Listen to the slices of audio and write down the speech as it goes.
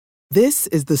This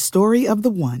is the story of the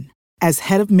one. As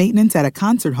head of maintenance at a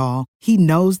concert hall, he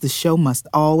knows the show must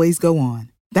always go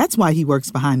on. That's why he works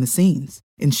behind the scenes,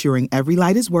 ensuring every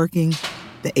light is working,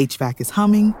 the HVAC is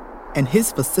humming, and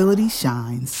his facility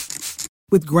shines.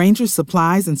 With Grainger's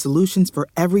supplies and solutions for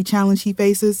every challenge he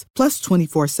faces, plus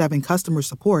 24/7 customer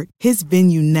support, his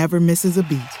venue never misses a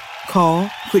beat. Call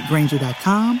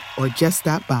quickgrainger.com or just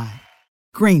stop by.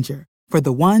 Grainger, for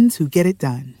the ones who get it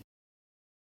done.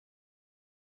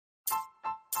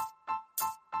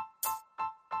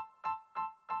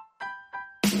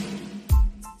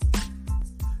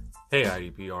 Hey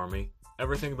IDP Army,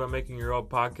 ever think about making your own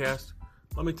podcast?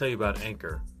 Let me tell you about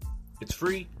Anchor. It's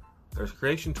free. There's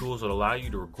creation tools that allow you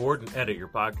to record and edit your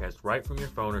podcast right from your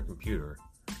phone or computer.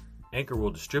 Anchor will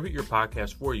distribute your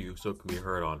podcast for you so it can be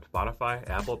heard on Spotify,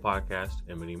 Apple Podcasts,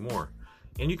 and many more.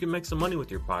 And you can make some money with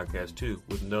your podcast too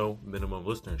with no minimum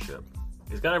listenership.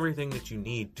 It's got everything that you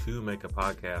need to make a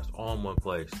podcast all in one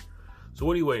place. So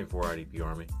what are you waiting for, IDP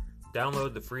Army?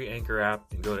 Download the free Anchor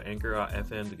app and go to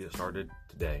anchor.fm to get started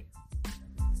today.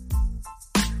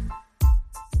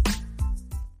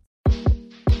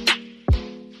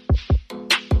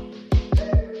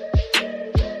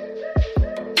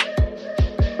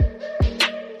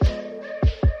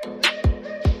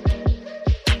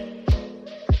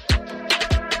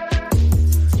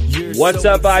 What's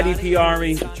up, IDP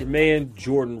Army? It's your man,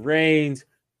 Jordan Rains,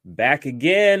 back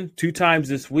again 2 times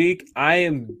this week. I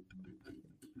am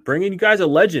bringing you guys a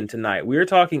legend tonight. We are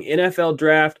talking NFL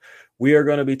draft. We are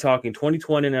going to be talking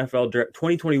 2021 NFL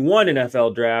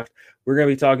draft. We're going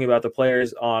to be talking about the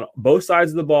players on both sides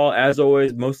of the ball, as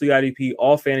always, mostly IDP,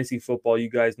 all fantasy football.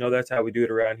 You guys know that's how we do it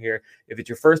around here. If it's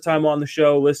your first time on the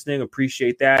show listening,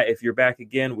 appreciate that. If you're back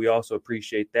again, we also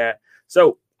appreciate that.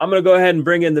 So I'm going to go ahead and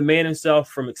bring in the man himself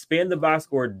from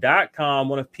expandtheboxscore.com,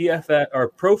 one of PFF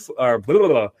or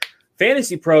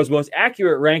Fantasy Pro's most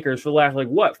accurate rankers for the last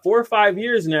 4 or 5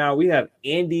 years now. We have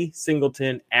Andy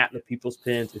Singleton at the People's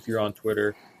Pins. If you're on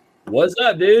Twitter, what's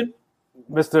up, dude?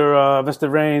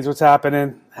 Mr. Rains, what's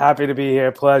happening? Happy to be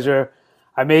here. Pleasure.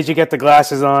 I made you get the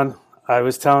glasses on. I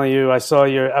was telling you, I saw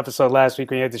your episode last week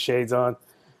when you had the shades on,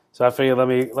 so I figured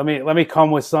let me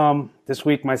come with some this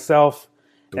week myself.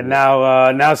 And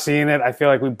now seeing it, I feel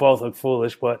like we both look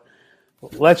foolish, but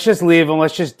let's just leave them.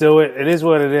 Let's just do it. It is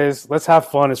what it is. Let's have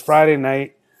fun. It's Friday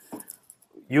night.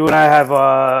 You and I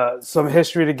have some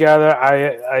history together.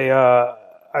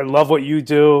 I love what you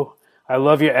do. I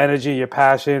love your energy, your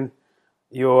passion,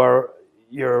 your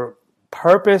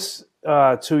purpose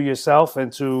to yourself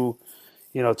and to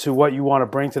what you want to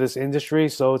bring to this industry.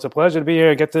 So it's a pleasure to be here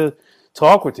and get to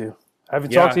talk with you. I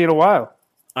haven't talked to you in a while.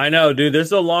 I know, dude. This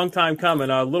is a long time coming.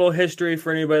 A little history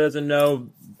for anybody that doesn't know.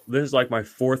 This is like my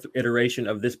 4th iteration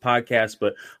of this podcast,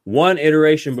 but one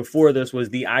iteration before this was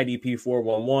the IDP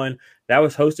 411. That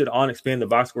was hosted on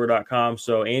expandtheboxscore.com.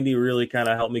 So Andy really kind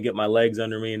of helped me get my legs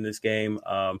under me in this game,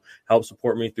 helped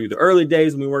support me through the early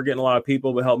days when we weren't getting a lot of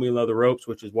people, but helped me know the ropes,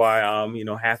 which is why I'm,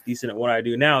 half decent at what I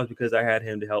do now, is because I had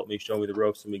him to help me show me the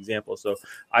ropes, some examples. So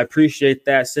I appreciate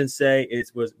that, Sensei. It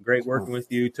was great working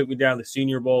with you. Took me down to the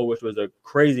Senior Bowl, which was a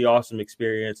crazy, awesome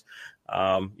experience.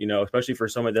 Especially for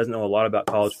someone that doesn't know a lot about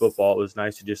college football, it was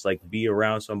nice to just be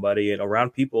around somebody and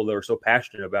around people that are so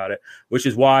passionate about it, which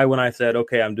is why when I said,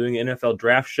 okay, I'm doing an NFL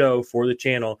draft show for the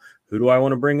channel, who do I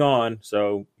want to bring on?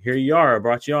 So here you are. I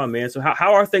brought you on, man. So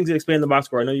how are things at Expand the Box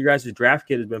Score? I know you guys' draft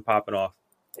kit has been popping off.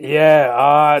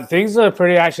 Yeah, things are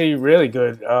actually really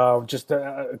good. Just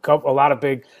a lot of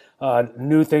big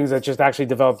new things that just actually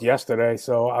developed yesterday.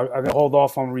 So I'm going to hold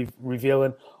off on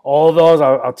revealing all of those.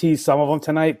 I'll tease some of them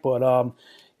tonight, but a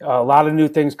lot of new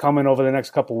things coming over the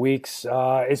next couple weeks.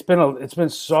 It's been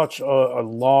such a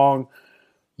long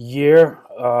year.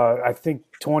 I think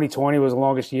 2020 was the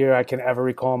longest year I can ever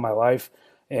recall in my life.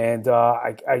 And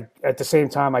I at the same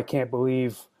time, I can't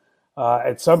believe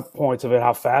at some points of it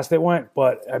how fast it went.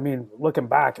 But I mean, looking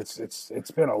back,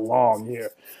 it's been a long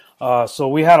year. So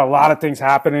we had a lot of things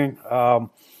happening.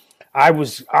 I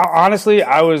was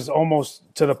almost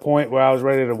to the point where I was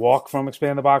ready to walk from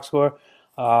Expand the Box Score,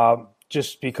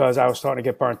 just because I was starting to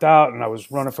get burnt out and I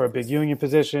was running for a big union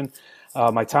position.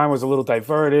 My time was a little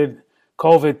diverted.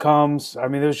 COVID comes. I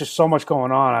mean, there was just so much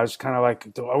going on. I was kind of like,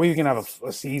 are we going to have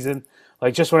a season?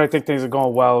 Just when I think things are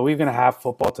going well, are we going to have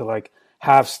football to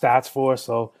have stats for?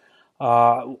 So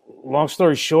long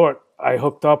story short, I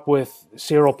hooked up with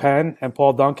Cyril Penn and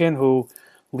Paul Duncan, who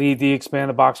lead the Expand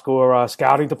the Box Score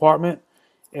scouting department.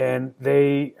 And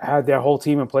they had their whole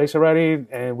team in place already.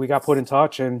 And we got put in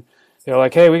touch and they're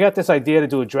like, hey, we got this idea to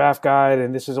do a draft guide.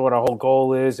 And this is what our whole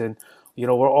goal is. And,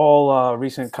 we're all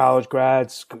recent college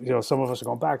grads. Some of us are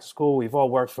going back to school. We've all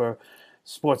worked for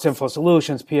Sports Info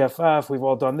Solutions, PFF. We've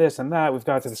all done this and that. We've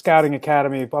gone to the Scouting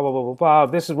Academy, blah, blah, blah, blah, blah.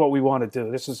 This is what we want to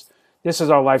do. This is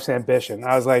our life's ambition.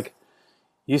 I was like,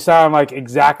 you sound like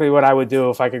exactly what I would do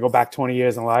if I could go back 20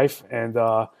 years in life. And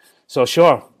so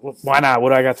sure, why not? What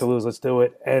do I got to lose? Let's do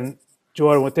it. And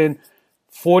Jordan, within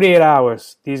 48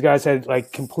 hours, these guys had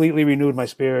like completely renewed my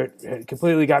spirit, it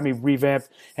completely got me revamped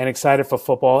and excited for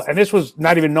football. And this was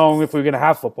not even knowing if we were going to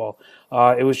have football.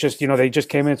 It was just, they just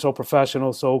came in so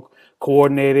professional, so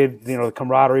coordinated, the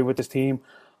camaraderie with this team.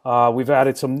 We've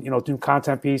added some, new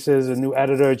content pieces, a new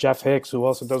editor, Jeff Hicks, who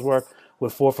also does work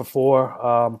with 4 for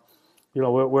 4.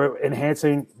 We're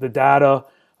enhancing the data.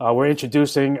 We're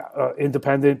introducing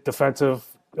independent defensive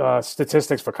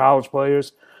statistics for college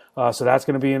players. So that's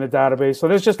going to be in the database. So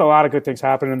there's just a lot of good things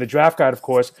happening. The draft guide, of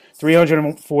course,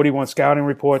 341 scouting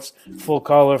reports, full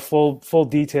color, full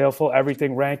detail, full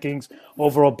everything, rankings,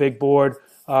 overall big board.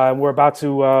 And we're about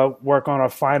to work on our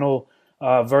final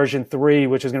version 3,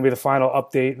 which is going to be the final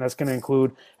update, and that's going to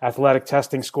include athletic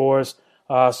testing scores.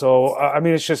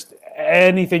 It's just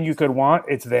anything you could want,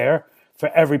 it's there for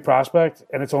every prospect,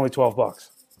 and it's only $12.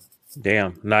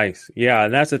 Damn, nice. Yeah,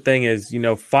 and that's the thing is,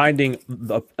 finding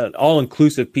an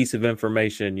all-inclusive piece of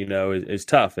information, is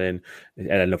tough. And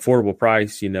at an affordable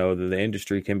price, the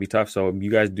industry can be tough. So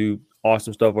you guys do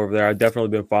awesome stuff over there. I've definitely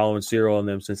been following Cyril and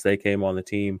them since they came on the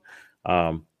team.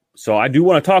 So I do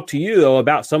want to talk to you, though,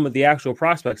 about some of the actual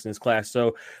prospects in this class.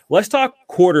 So let's talk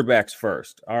quarterbacks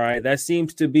first. All right, that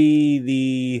seems to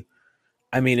be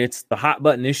it's the hot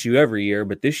button issue every year,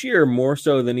 but this year more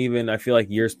so than even I feel like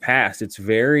years past, it's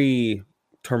very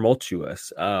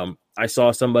tumultuous. I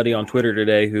saw somebody on Twitter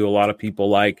today who a lot of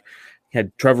people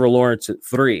had Trevor Lawrence at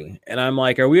 3. And I'm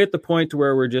like, are we at the point to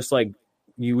where we're just like,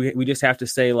 we just have to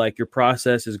say like your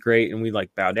process is great and we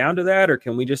bow down to that? Or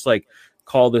can we just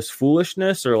call this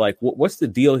foolishness, or what's the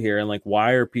deal here? And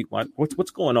why are people,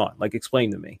 what's going on?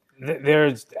 Explain to me.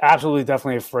 There's absolutely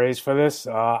definitely a phrase for this.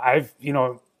 I've,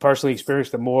 personally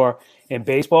experienced it more in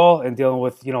baseball and dealing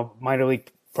with, minor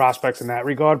league prospects in that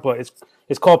regard, but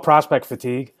it's called prospect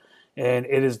fatigue, and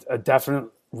it is a definite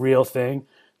real thing.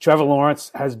 Trevor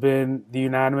Lawrence has been the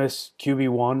unanimous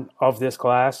QB1 of this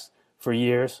class for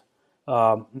years,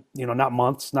 not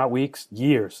months, not weeks,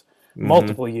 years,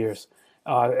 multiple years.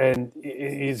 And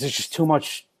it's just too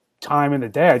much time in the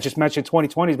day. I just mentioned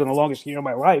 2020 has been the longest year of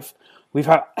my life. We've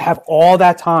have all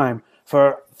that time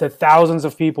for the thousands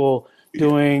of people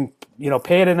doing,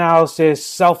 paid analysis,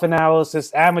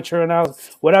 self-analysis, amateur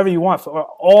analysis, whatever you want, for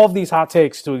all of these hot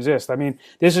takes to exist. I mean,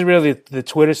 this is really the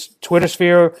Twitter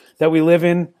sphere that we live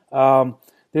in.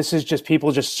 This is just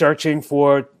people just searching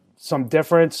for some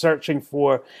difference, searching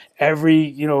for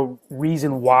every,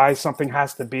 reason why something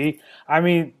has to be. I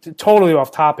mean, totally off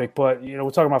topic, but,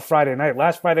 we're talking about Friday night.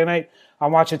 Last Friday night,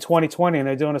 I'm watching 2020, and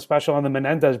they're doing a special on the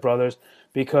Menendez brothers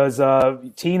because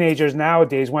teenagers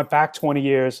nowadays went back 20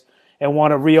 years and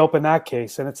want to reopen that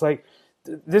case. And it's like,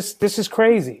 this is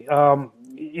crazy.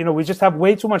 We just have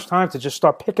way too much time to just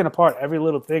start picking apart every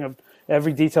little thing of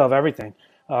every detail of everything.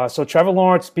 So Trevor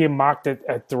Lawrence being mocked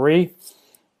at 3.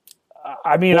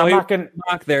 I'm not going to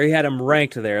mock there. He had him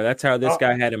ranked there. That's how this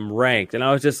guy had him ranked. And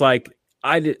I was just like,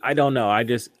 I don't know.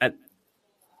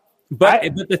 But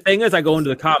the thing is, I go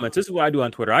into the comments. This is what I do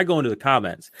on Twitter. I go into the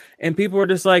comments and people are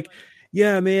just like,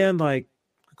 yeah, man,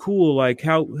 cool,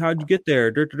 how'd you get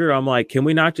there? I'm like, can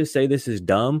we not just say this is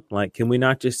dumb? Can we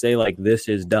not just say this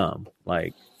is dumb?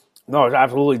 No, it's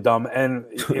absolutely dumb. And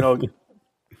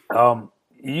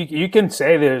you can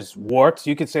say there's warts,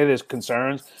 you can say there's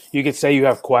concerns, you could say you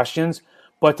have questions,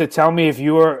 but to tell me if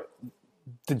you were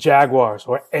the Jaguars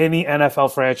or any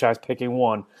NFL franchise picking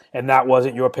one and that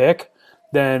wasn't your pick,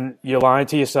 then you're lying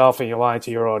to yourself and you're lying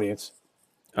to your audience.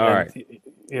 All right.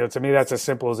 To me, that's as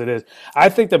simple as it is. I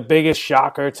think the biggest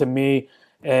shocker to me,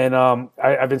 and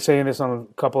I've been saying this on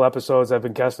a couple episodes I've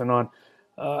been guesting on,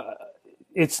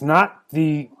 it's not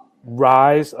the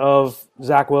rise of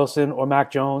Zach Wilson or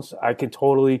Mac Jones. I can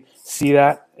totally see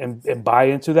that and buy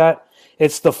into that.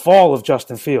 It's the fall of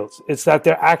Justin Fields. It's that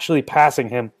they're actually passing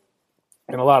him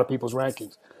in a lot of people's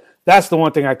rankings. That's the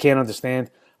one thing I can't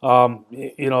understand.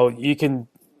 You can,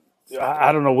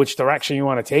 I don't know which direction you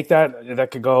want to take that.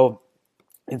 That could go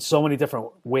in so many different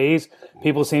ways.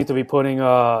 People seem to be putting,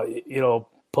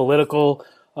 political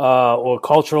or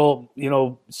cultural,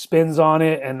 spins on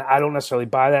it, and I don't necessarily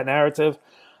buy that narrative.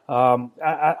 I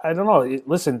don't know.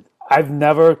 Listen, I've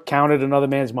never counted another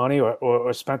man's money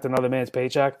or spent another man's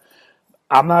paycheck.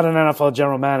 I'm not an NFL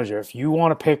general manager. If you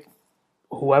want to pick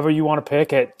whoever you want to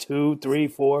pick at 2, 3,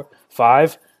 4,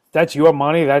 5, that's your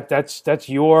money. That's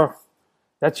your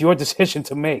That's your decision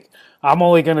to make. I'm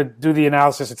only going to do the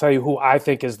analysis and tell you who I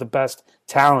think is the best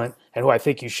talent and who I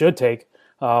think you should take.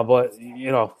 But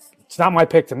it's not my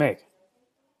pick to make.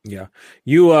 Yeah.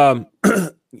 You,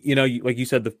 like you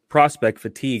said, the prospect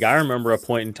fatigue. I remember a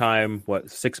point in time,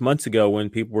 6 months ago, when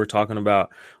people were talking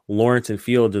about Lawrence and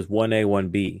Fields as 1A,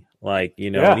 1B.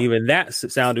 And even that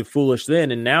sounded foolish then.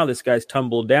 And now this guy's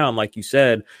tumbled down, like you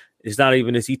said. It's not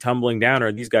even is he tumbling down or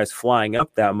are these guys flying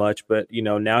up that much, but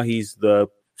now he's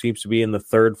seems to be in the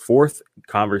third, fourth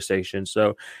conversation.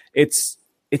 So it's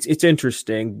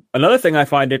interesting. Another thing I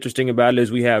find interesting about it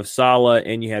is we have Saleh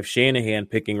and you have Shanahan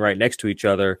picking right next to each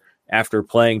other after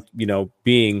playing,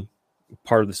 being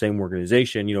part of the same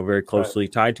organization, very closely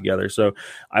tied together. So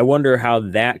I wonder how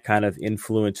that kind of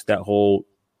influenced that whole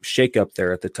shakeup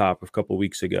there at the top a couple of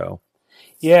weeks ago.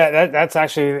 Yeah, that's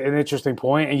actually an interesting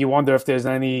point, and you wonder if there's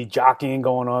any jockeying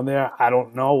going on there. I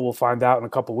don't know. We'll find out in a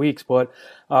couple of weeks. But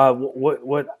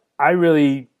what I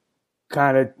really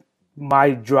kind of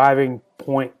my driving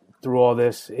point through all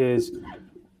this is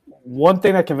one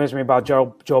thing that convinced me about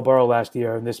Joe Burrow last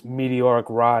year and this meteoric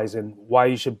rise and why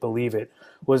you should believe it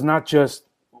was not just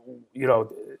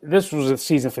this was a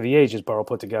season for the ages Burrow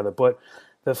put together, but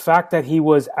the fact that he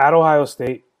was at Ohio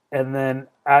State and then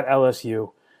at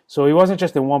LSU. So he wasn't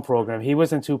just in one program. He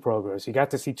was in two programs. He got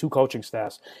to see two coaching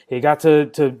staffs. He got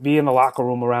to be in the locker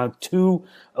room around two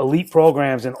elite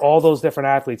programs and all those different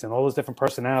athletes and all those different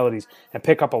personalities and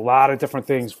pick up a lot of different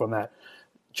things from that.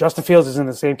 Justin Fields is in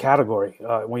the same category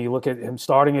when you look at him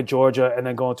starting at Georgia and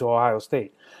then going to Ohio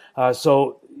State.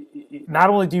 So not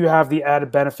only do you have the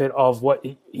added benefit of what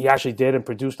he actually did and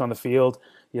produced on the field,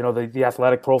 the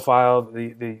athletic profile,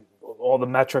 the all the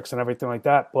metrics and everything like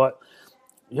that, but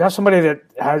you have somebody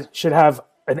that should have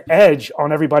an edge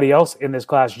on everybody else in this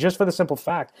class just for the simple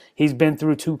fact he's been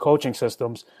through two coaching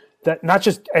systems, that not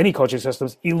just any coaching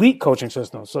systems, elite coaching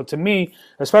systems. So to me,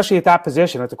 especially at that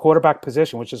position, at the quarterback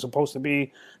position, which is supposed to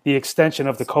be the extension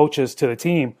of the coaches to the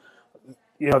team,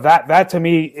 that to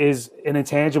me is an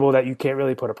intangible that you can't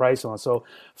really put a price on. So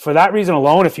for that reason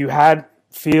alone, if you had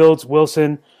Fields,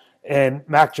 Wilson, and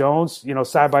Mac Jones,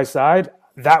 side by side,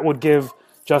 that would give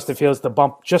Justin Fields the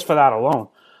bump just for that alone.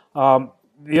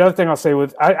 The other thing I'll say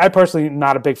I personally am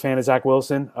not a big fan of Zach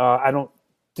Wilson. I don't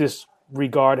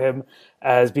disregard him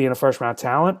as being a first-round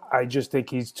talent. I just think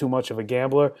he's too much of a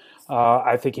gambler.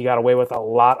 I think he got away with a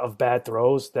lot of bad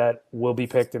throws that will be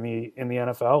picked in the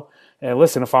NFL. And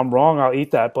listen, if I'm wrong, I'll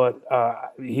eat that, but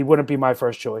he wouldn't be my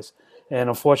first choice. And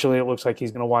unfortunately, it looks like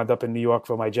he's going to wind up in New York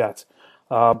for my Jets.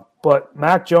 But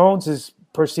Mac Jones is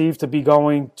perceived to be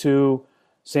going to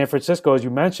San Francisco, as you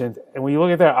mentioned. And when you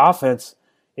look at their offense,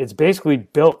 it's basically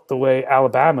built the way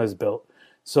Alabama is built.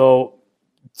 So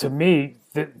to me,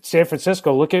 San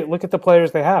Francisco, look at the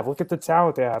players they have. Look at the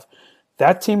talent they have.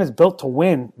 That team is built to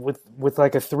win with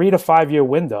like a 3 to 5 year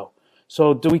window.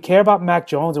 So do we care about Mac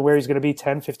Jones and where he's going to be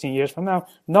 10, 15 years from now?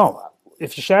 No.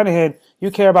 If you're Shanahan, you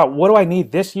care about what do I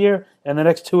need this year and the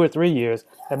next 2 or 3 years,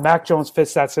 and Mac Jones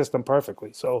fits that system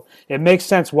perfectly. So it makes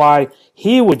sense why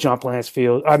he would jump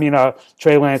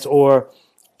Trey Lance or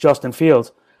Justin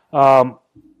Fields.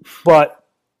 But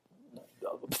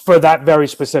for that very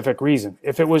specific reason.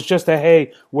 If it was just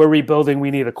hey, we're rebuilding,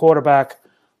 we need a quarterback,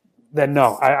 then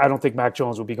no, I don't think Mac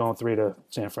Jones would be going 3 to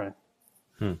San Fran.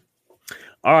 All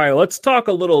right, let's talk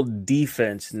a little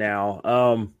defense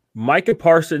now. Micah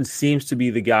Parsons seems to be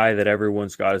the guy that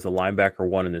everyone's got as the linebacker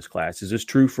one in this class. Is this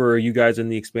true for you guys in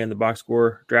the Expand the Box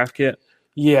Score draft kit?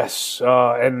 Yes,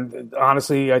 and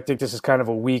honestly, I think this is kind of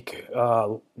a weak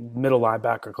middle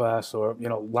linebacker class or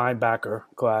linebacker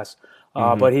class.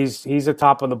 But he's a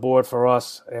top of the board for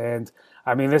us, and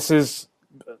I mean this is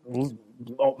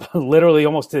literally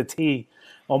almost to the T,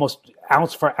 almost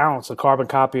ounce for ounce, a carbon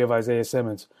copy of Isaiah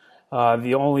Simmons.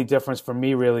 The only difference for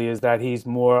me really is that he's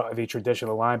more of a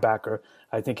traditional linebacker.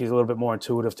 I think he's a little bit more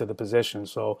intuitive to the position.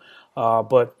 So,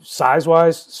 but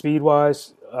size-wise,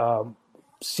 speed-wise,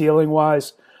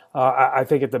 ceiling-wise, I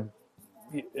think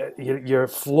your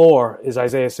floor is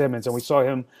Isaiah Simmons, and we saw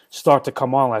him start to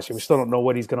come on last year. We still don't know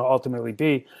what he's going to ultimately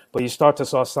be, but you start to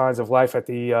saw signs of life at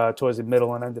towards the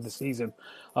middle and end of the season.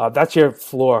 That's your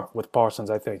floor with Parsons,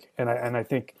 I think, and I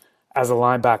think as a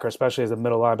linebacker, especially as a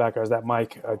middle linebacker, as that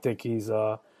Mike, I think he's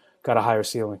got a higher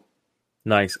ceiling.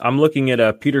 Nice. I'm looking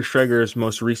at Peter Schrager's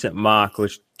most recent mock,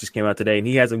 which just came out today, and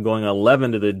he has him going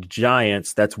 11 to the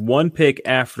Giants. That's one pick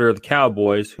after the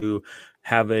Cowboys, who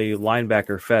have a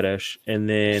linebacker fetish. And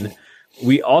then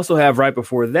we also have right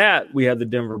before that, we had the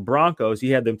Denver Broncos.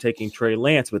 He had them taking Trey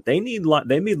Lance, but they need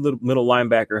little middle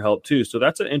linebacker help too. So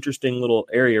that's an interesting little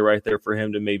area right there for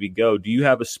him to maybe go. Do you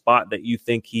have a spot that you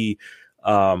think he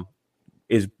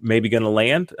is maybe going to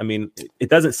land. I mean, it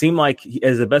doesn't seem like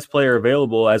as the best player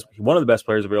available, as one of the best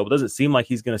players available, it doesn't seem like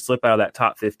he's going to slip out of that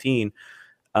top 15.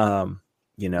 There's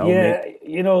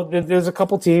a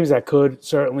couple teams that could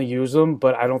certainly use them,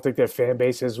 but I don't think their fan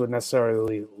bases would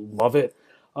necessarily love it.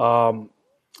 When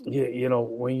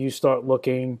you start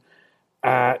looking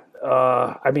at,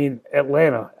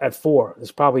 Atlanta at 4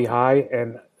 is probably high,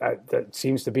 and that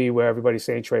seems to be where everybody's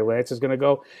saying Trey Lance is going to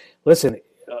go. Listen,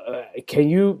 can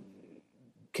you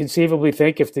conceivably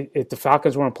think if the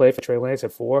Falcons want to play for Trey Lance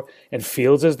at 4 and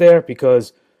Fields is there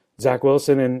because Zach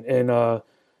Wilson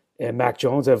and Mac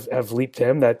Jones have leaped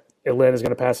him, that Atlanta's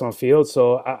going to pass on Fields?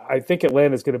 So I think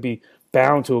Atlanta's going to be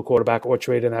bound to a quarterback or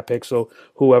trade in that pick, so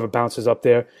whoever bounces up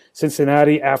there.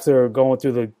 Cincinnati, after going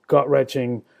through the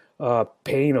gut-wrenching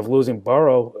pain of losing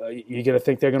Burrow, you're going to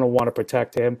think they're going to want to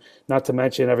protect him, not to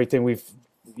mention everything we've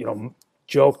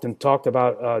joked and talked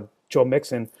about Joe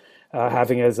Mixon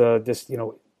having as this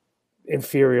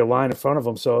inferior line in front of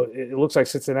him. So it looks like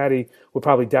Cincinnati would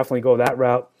probably definitely go that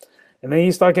route. And then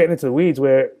you start getting into the weeds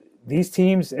where these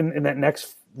teams in that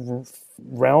next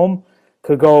realm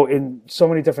could go in so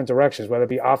many different directions, whether it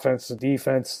be offense,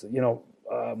 defense.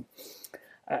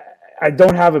 I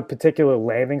don't have a particular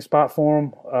landing spot for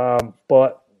him,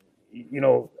 but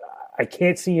I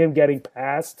can't see him getting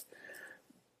past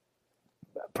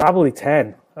probably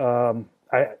 10.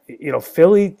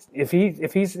 Philly, if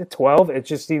he's at 12, it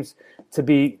just seems to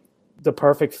be the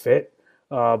perfect fit.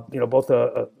 Both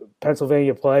a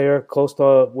Pennsylvania player, close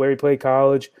to where he played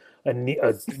college,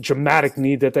 a dramatic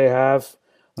need that they have.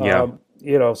 Yeah.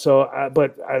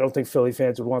 But I don't think Philly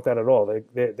fans would want that at all.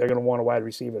 They're going to want a wide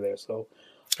receiver there. So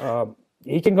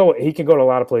he can go to a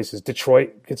lot of places.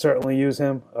 Detroit could certainly use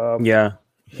him.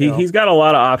 He's got a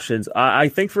lot of options. I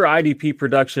think for IDP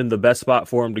production, the best spot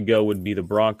for him to go would be the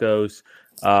Broncos.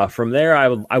 From there,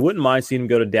 I wouldn't mind seeing him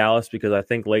go to Dallas because I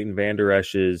think Leighton Vander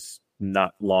Esch is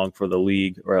not long for the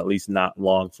league, or at least not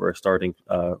long for a starting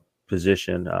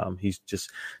position. He's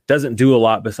just doesn't do a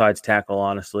lot besides tackle,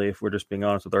 honestly, if we're just being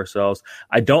honest with ourselves.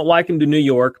 I don't like him to New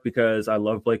York because I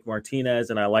love Blake Martinez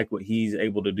and I like what he's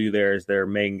able to do there as their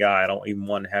main guy. I don't even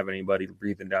want to have anybody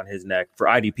breathing down his neck for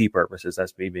IDP purposes.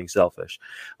 That's me being selfish.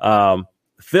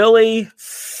 Philly,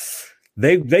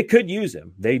 they could use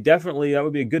him. That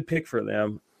would be a good pick for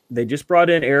them. They just brought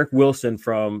in Eric Wilson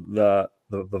from the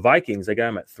Vikings. They got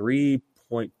him at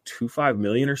 $3.25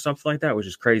 million or something like that, which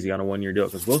is crazy on a 1-year deal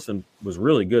because Wilson was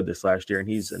really good this last year and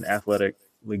he's an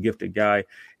athletically gifted guy.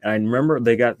 And I remember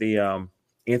they got the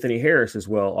Anthony Harris as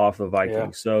well off the Vikings.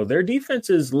 Yeah. So their defense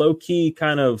is low key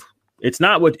kind of,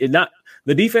 the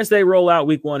defense they roll out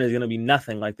week 1 is going to be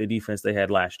nothing like the defense they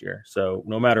had last year. So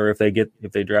no matter if they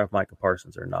draft Micah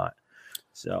Parsons or not.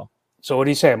 So what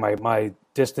do you say? My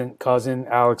distant cousin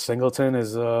Alex Singleton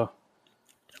is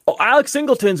Alex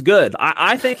Singleton's good.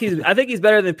 I think he's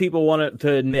better than people want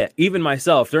to admit. Even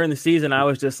myself, during the season, I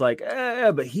was just like,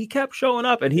 but he kept showing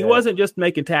up, and he wasn't just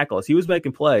making tackles; he was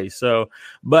making plays. So,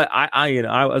 but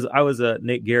I was a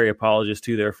Nate Gary apologist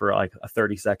too there for like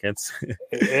 30 seconds.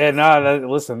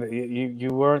 Listen, you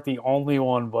weren't the only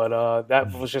one, but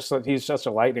that was he's just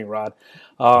a lightning rod.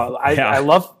 I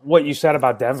love what you said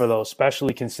about Denver, though,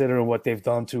 especially considering what they've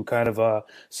done to kind of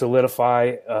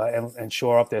solidify and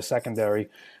shore up their secondary.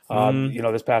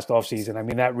 This past offseason. I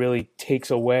mean, that really takes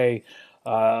away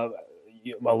a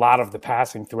lot of the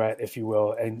passing threat, if you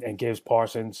will, and gives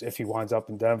Parsons, if he winds up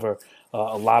in Denver,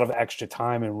 a lot of extra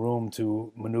time and room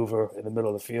to maneuver in the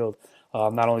middle of the field,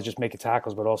 not only just making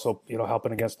tackles, but also,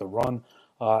 helping against the run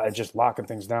and just locking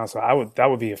things down. So that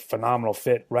would be a phenomenal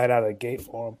fit right out of the gate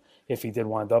for him if he did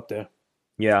wind up there.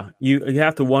 Yeah, you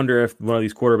have to wonder if one of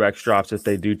these quarterbacks drops if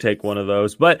they do take one of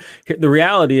those. But the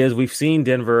reality is we've seen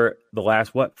Denver the last,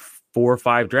 4 or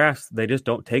 5 drafts, they just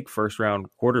don't take first-round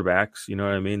quarterbacks. You know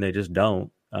what I mean? They just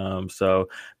don't. So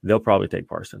they'll probably take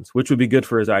Parsons, which would be good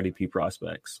for his IDP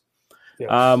prospects. Yes.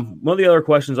 One of the other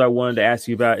questions I wanted to ask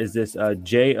you about is this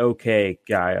JOK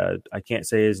guy. I can't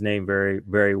say his name very,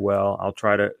 very well. I'll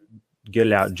try to get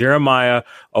it out. Jeremiah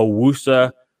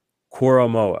Owusu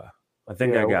Koromoa. I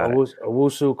think I got it.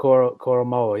 Owusu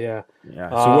Koromoa, yeah. Yeah.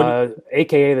 So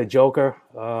AKA the Joker.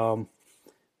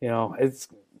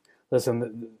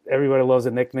 Listen, everybody loves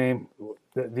a nickname.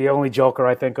 The only Joker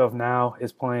I think of now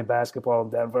is playing basketball in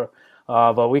Denver.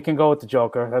 But we can go with the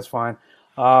Joker. That's fine.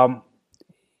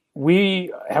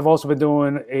 We have also been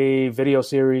doing a video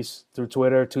series through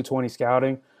Twitter, 220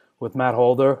 Scouting, with Matt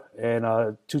Holder, and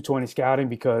 220 Scouting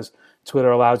because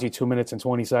Twitter allows you 2 minutes and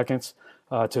 20 seconds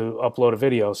to upload a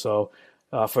video. So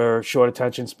for short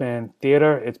attention span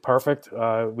theater, it's perfect.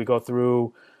 We go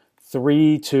through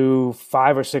 3 to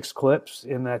 5 or 6 clips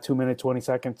in that 2 minute, 20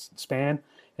 second span.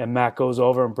 And Matt goes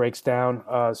over and breaks down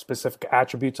specific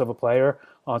attributes of a player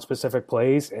on specific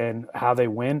plays and how they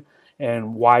win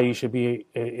and why you should be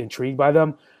intrigued by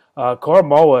them.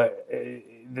 Koromoa,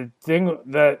 the thing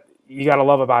that you got to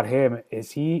love about him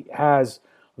is he has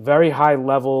very high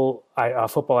level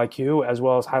football IQ as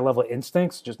well as high level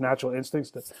instincts, just natural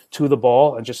instincts to the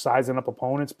ball and just sizing up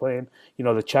opponents, playing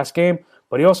the chess game.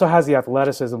 But he also has the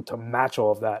athleticism to match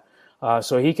all of that,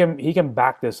 so he can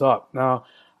back this up. Now,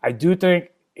 I do think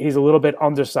he's a little bit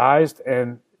undersized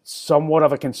and somewhat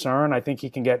of a concern. I think he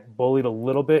can get bullied a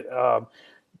little bit.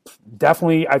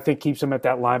 Definitely, I think keeps him at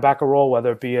that linebacker role,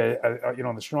 whether it be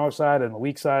on the strong side and the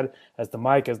weak side, as the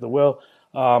Mike, as the Will.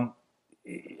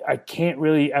 I can't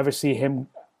really ever see him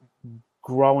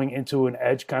growing into an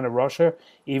edge kind of rusher,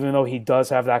 even though he does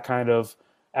have that kind of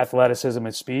athleticism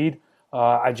and speed.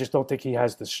 I just don't think he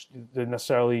has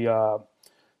necessarily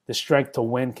the strength to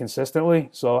win consistently.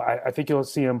 So I think you'll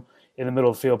see him in the middle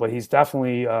of the field, but he's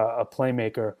definitely a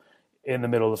playmaker in the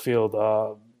middle of the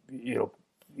field.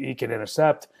 He can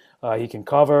intercept, he can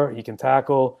cover, he can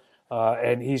tackle,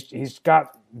 and he's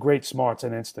got great smarts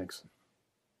and instincts.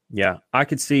 Yeah, I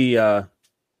could see.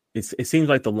 It seems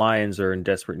like the Lions are in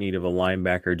desperate need of a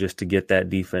linebacker just to get that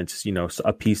defense,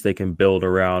 a piece they can build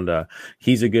around.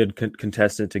 He's a good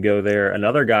contestant to go there.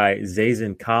 Another guy,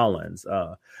 Zazen Collins.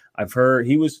 I've heard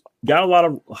he got a lot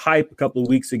of hype a couple of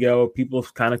weeks ago. People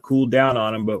have kind of cooled down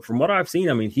on him, but from what I've seen,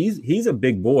 I mean, he's a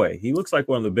big boy. He looks like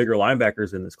one of the bigger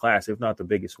linebackers in this class, if not the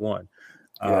biggest one.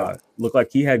 Looked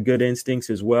like he had good instincts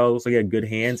as well. Looks like he had good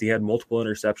hands. He had multiple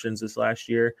interceptions this last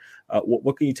year.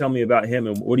 What can you tell me about him,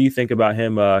 and what do you think about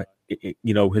him?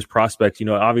 His prospects.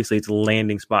 Obviously it's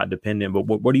landing spot dependent, but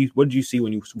what did you see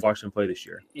when you watched him play this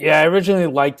year? Yeah, I originally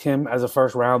liked him as a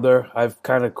first rounder. I've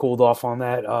kind of cooled off on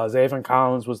that. Zaven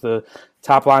Collins was the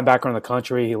top linebacker in the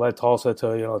country. He led Tulsa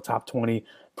to a top 20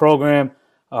 program.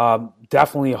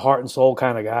 Definitely a heart and soul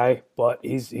kind of guy, but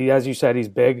he as you said, he's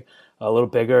big. A little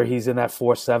bigger. He's in that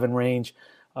 4.7 range.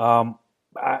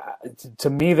 To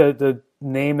me, the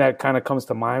name that kind of comes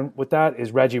to mind with that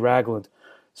is Reggie Ragland.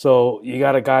 So you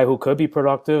got a guy who could be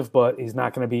productive, but he's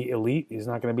not going to be elite. He's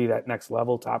not going to be that next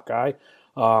level top guy.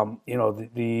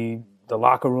 The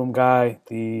locker room guy,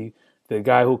 the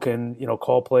guy who can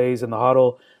call plays in the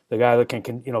huddle, the guy that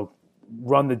can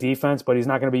run the defense, but he's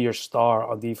not going to be your star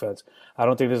on defense. I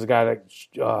don't think there's a guy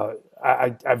that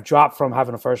I've dropped from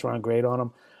having a first round grade on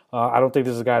him. I don't think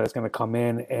this is a guy that's going to come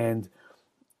in and,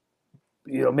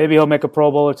 maybe he'll make a Pro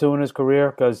Bowl or two in his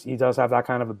career because he does have that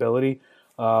kind of ability.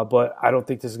 But I don't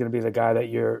think this is going to be the guy that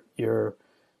you're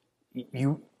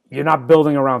not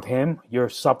building around him. You're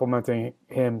supplementing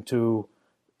him to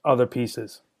other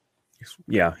pieces.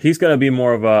 Yeah, he's going to be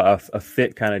more of a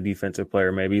fit kind of defensive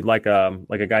player, maybe like a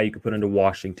guy you could put into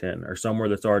Washington or somewhere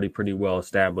that's already pretty well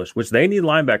established, which they need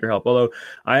linebacker help. Although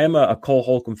I am a Cole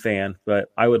Holcomb fan,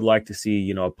 but I would like to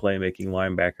see a playmaking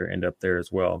linebacker end up there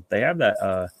as well. They have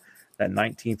that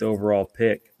 19th overall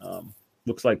pick.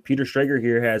 Looks like Peter Strager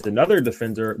here has another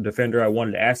defender I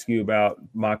wanted to ask you about,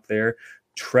 Mock there,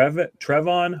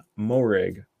 Trevon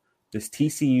Moehrig. This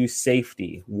TCU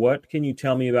safety, what can you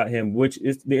tell me about him? Which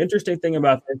is the interesting thing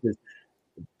about this is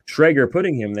Traeger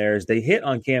putting him there is they hit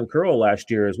on Cam Curl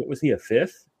last year. What was he, a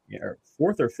fifth? Or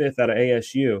fourth or fifth out of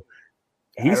ASU?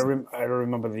 I don't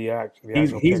remember the actual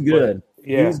he's pick, good.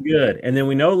 Yeah. He's good. And then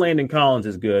we know Landon Collins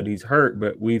is good. He's hurt,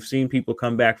 but we've seen people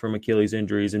come back from Achilles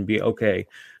injuries and be okay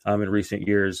in recent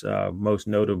years, most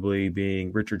notably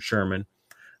being Richard Sherman.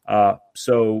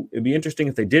 So it'd be interesting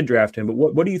if they did draft him. But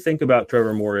what do you think about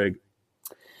Trevor Moehrig?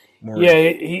 Yeah,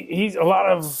 he's a lot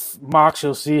of mocks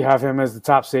you'll see have him as the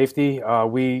top safety.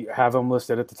 We have him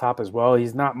listed at the top as well.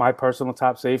 He's not my personal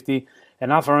top safety, and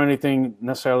not for anything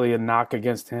necessarily a knock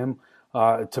against him.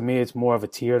 To me, it's more of a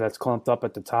tier that's clumped up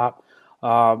at the top.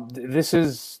 This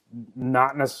is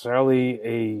not necessarily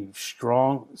a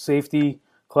strong safety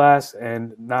class,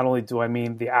 and not only do I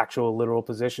mean the actual literal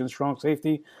position strong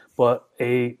safety, but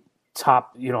a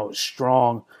top,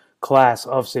 strong class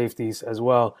of safeties as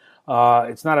well.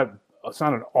 It's not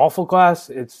an awful class.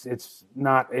 It's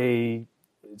not a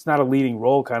leading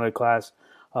role kind of class,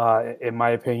 in my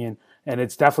opinion, and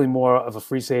it's definitely more of a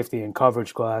free safety and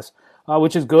coverage class,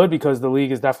 which is good because the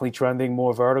league is definitely trending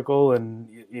more vertical, and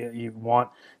you want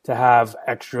to have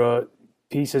extra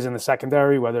pieces in the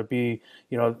secondary, whether it be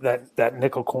that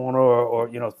nickel corner or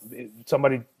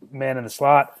somebody man in the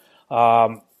slot.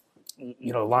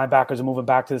 Linebackers are moving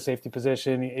back to the safety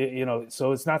position.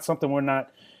 So it's not something we're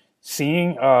not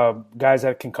seeing guys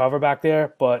that can cover back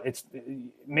there, but it's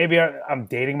maybe I'm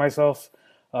dating myself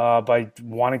by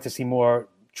wanting to see more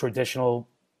traditional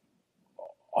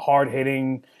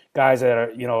hard-hitting guys that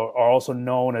are also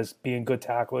known as being good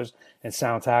tacklers and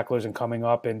sound tacklers and coming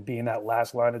up and being that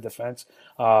last line of defense,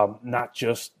 not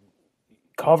just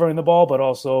covering the ball, but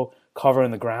also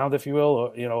covering the ground, if you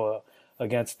will, or,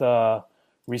 against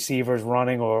receivers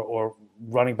running or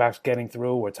running backs getting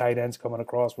through or tight ends coming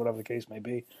across, whatever the case may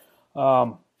be.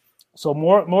 So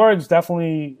Moore is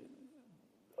definitely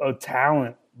a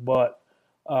talent, but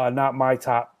not my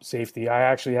top safety. I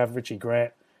actually have Richie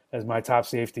Grant as my top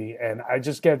safety, and I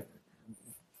just get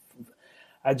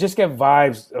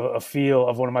vibes, a feel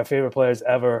of one of my favorite players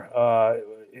ever,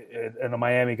 and a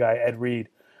Miami guy, Ed Reed,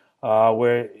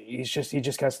 where he just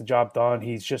gets the job done.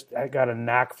 He's just got a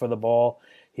knack for the ball.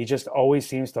 He just always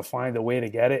seems to find a way to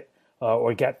get it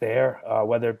or get there,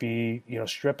 whether it be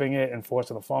stripping it and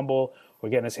forcing a fumble, or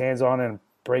getting his hands on it and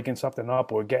breaking something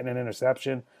up, or getting an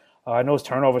interception. I know his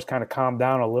turnovers kind of calmed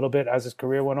down a little bit as his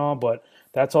career went on, but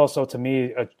that's also, to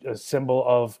me, a symbol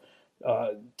of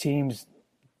teams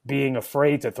being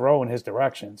afraid to throw in his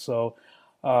direction. So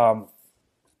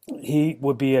he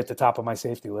would be at the top of my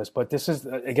safety list. But this is,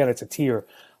 again, it's a tier.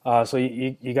 So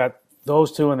you got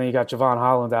those two, and then you got Javon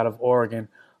Holland out of Oregon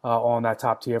on that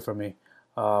top tier for me.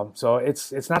 So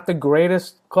it's not the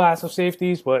greatest class of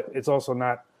safeties, but it's also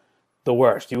not the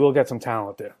worst. You will get some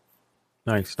talent there.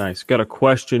 Nice. Got a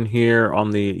question here on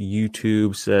the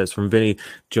YouTube, says from Vinny.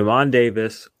 Jamon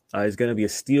Davis is going to be a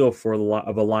steal for the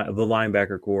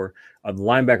linebacker core, of the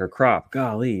linebacker crop.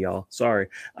 Golly, y'all. Sorry.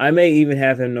 I may even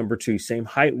have him number 2. Same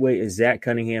height, weight as Zach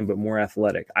Cunningham, but more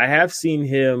athletic. I have seen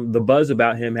him. The buzz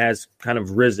about him has kind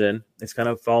of risen. It's kind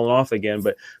of fallen off again,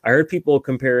 but I heard people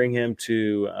comparing him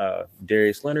to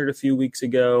Darius Leonard a few weeks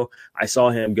ago. I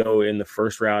saw him go in the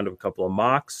first round of a couple of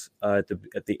mocks at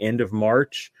the end of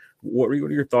March. What are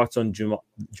your thoughts on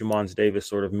Jamon Davis'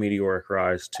 sort of meteoric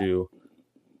rise to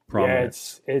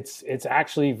prominence? Yeah, it's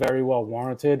actually very well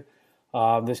warranted.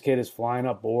 This kid is flying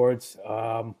up boards.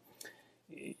 I'm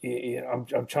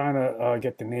trying to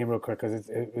get the name real quick because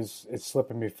it's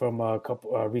slipping me from a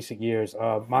couple recent years.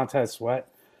 Montez Sweat,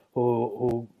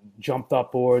 who jumped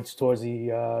up boards towards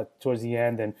the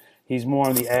end, and he's more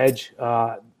on the edge.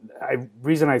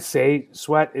 Reason I say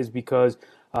Sweat is because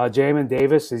Jamin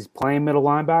Davis is playing middle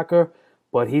linebacker,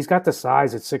 but he's got the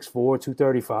size at 6'4",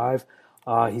 235.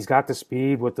 He's got the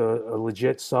speed with a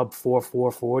legit sub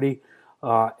 4.4 40,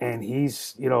 and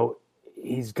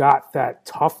he's got that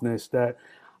toughness that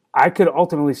I could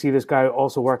ultimately see this guy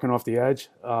also working off the edge,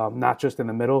 not just in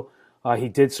the middle. He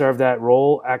did serve that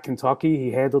role at Kentucky.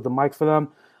 He handled the mic for them,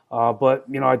 but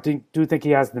I do think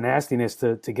he has the nastiness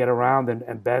to get around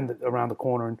and bend around the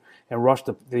corner and rush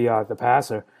the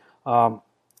passer.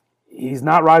 He's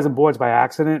not rising boards by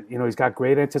accident. He's got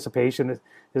great anticipation.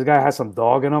 This guy has some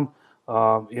dog in him.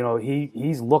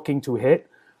 He's looking to hit.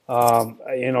 And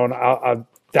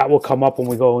that will come up when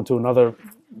we go into another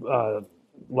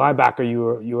linebacker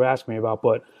you were asking me about.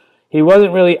 But he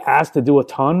wasn't really asked to do a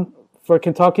ton for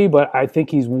Kentucky, but I think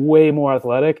he's way more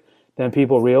athletic than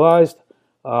people realized.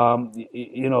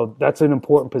 That's an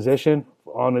important position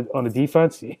on the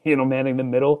defense. Manning the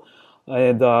middle,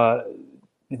 and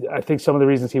I think some of the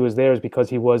reasons he was there is because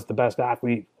he was the best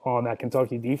athlete on that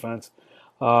Kentucky defense.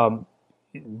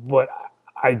 But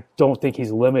I don't think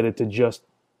he's limited to just,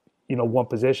 one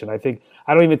position. I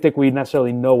don't even think we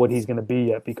necessarily know what he's going to be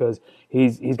yet because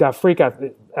he's got freak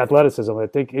athleticism. I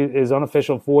think his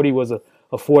unofficial 40 was a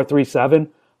 4.37.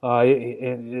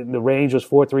 The range was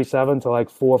 4.37 to like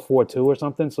 4.42 or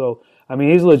something. So,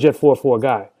 he's a legit 4.4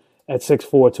 guy at 6'4",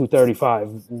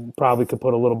 235. Probably could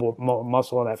put a little bit more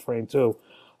muscle on that frame too.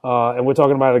 And we're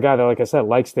talking about a guy that, like I said,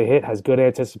 likes to hit, has good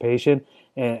anticipation,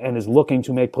 and is looking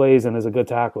to make plays and is a good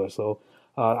tackler. So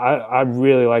I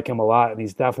really like him a lot, and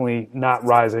he's definitely not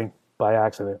rising by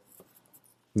accident.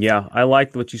 Yeah, I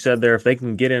like what you said there. If they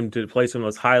can get him to play some of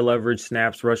those high leverage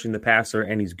snaps, rushing the passer,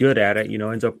 and he's good at it,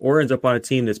 ends up on a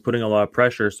team that's putting a lot of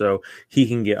pressure so he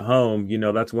can get home.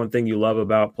 That's one thing you love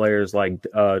about players like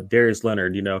Darius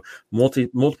Leonard,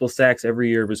 multiple sacks every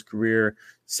year of his career,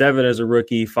 7 as a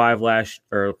rookie, 5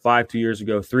 2 years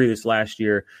ago, 3 this last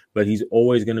year, but he's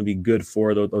always going to be good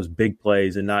for those big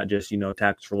plays and not just,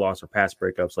 tackles for loss or pass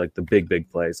breakups, like the big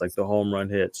plays, like the home run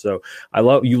hits. So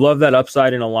you love that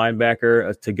upside in a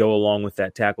linebacker to go along with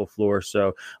that tackle floor.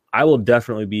 So I will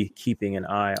definitely be keeping an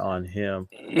eye on him.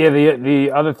 Yeah,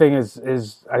 the other thing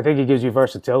is I think he gives you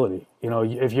versatility.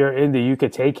 If you're Indy, you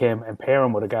could take him and pair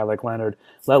him with a guy like Leonard.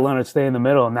 Let Leonard stay in the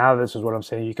middle. And now this is what I'm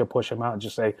saying. You could push him out and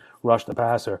just say, rush the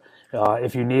passer.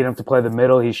 If you need him to play the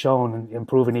middle, he's shown and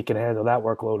proven he can handle that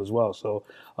workload as well. So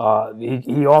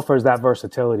he offers that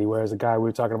versatility, whereas the guy we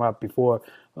were talking about before,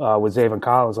 with Zayvon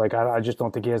Collins. Like I just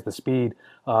don't think he has the speed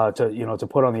to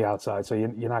put on the outside. So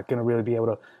you're not going to really be able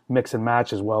to mix and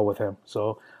match as well with him.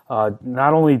 So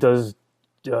not only does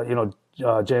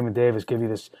Jamin Davis give you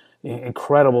this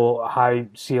incredible high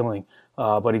ceiling,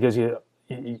 but he gives you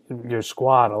your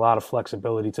squad a lot of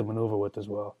flexibility to maneuver with as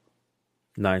well.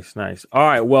 Nice. All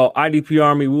right. Well, IDP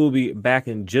Army, we'll be back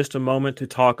in just a moment to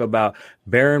talk about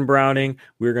Baron Browning.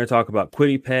 We're going to talk about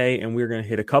Kwity Paye, and we're going to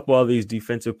hit a couple of these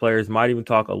defensive players. Might even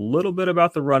talk a little bit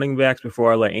about the running backs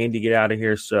before I let Andy get out of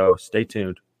here. So stay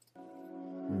tuned.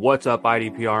 What's up,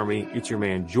 IDP Army? It's your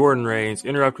man, Jordan Rains,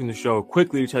 interrupting the show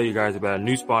quickly to tell you guys about a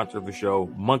new sponsor of the show,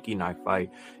 Monkey Knife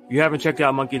Fight. If you haven't checked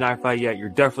out Monkey Knife Fight yet, you're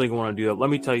definitely going to do that. Let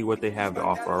me tell you what they have to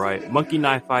offer, all right? Monkey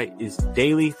Knife Fight is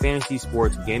daily fantasy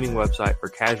sports gaming website for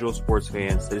casual sports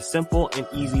fans that is simple and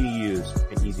easy to use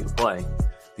and easy to play.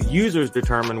 The users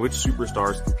determine which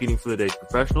superstars competing for the day's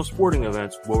professional sporting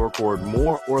events will record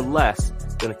more or less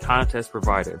than a contest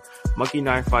provided. Monkey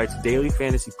Knife Fight's daily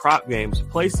fantasy prop games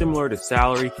play similar to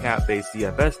salary cap-based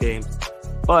DFS games,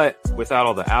 but without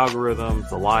all the algorithms,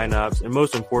 the lineups, and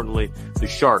most importantly, the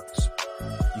sharks.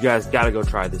 You guys got to go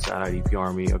try this out, IDP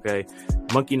Army, okay?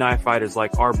 Monkey Knife Fight is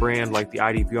like our brand, like the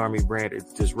IDP Army brand.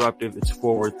 It's disruptive, it's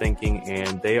forward-thinking,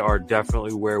 and they are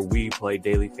definitely where we play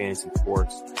daily fantasy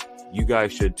sports. You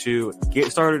guys should too.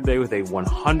 Get started today with a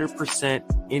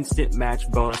 100% instant match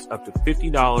bonus up to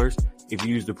 $50 if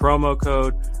you use the promo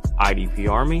code IDP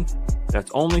Army. That's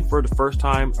only for the first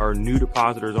time or new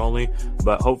depositors only,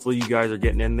 but hopefully you guys are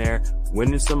getting in there,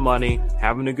 winning some money,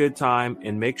 having a good time,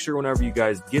 and make sure whenever you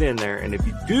guys get in there, and if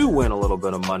you do win a little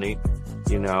bit of money,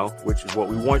 which is what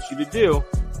we want you to do,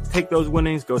 take those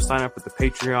winnings, go sign up with the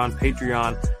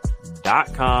Patreon.com.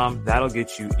 That'll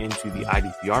get you into the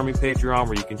IDP Army Patreon,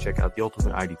 where you can check out the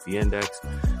Ultimate IDP Index,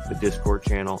 the Discord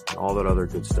channel, and all that other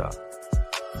good stuff.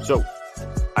 So,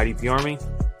 IDP Army,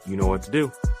 you know what to do.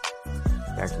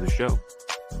 Back to the show.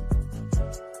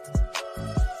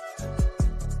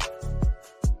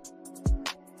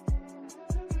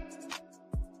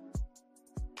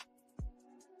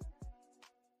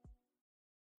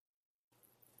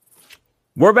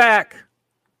 We're back.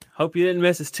 Hope you didn't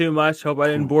miss us too much. Hope I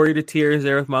didn't bore you to tears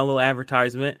there with my little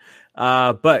advertisement.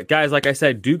 But guys, like I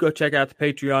said, do go check out the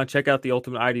Patreon. Check out the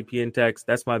Ultimate IDP Index.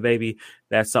 That's my baby.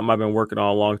 That's something I've been working on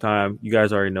a long time. You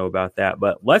guys already know about that.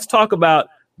 But let's talk about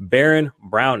Baron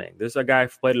Browning. This is a guy who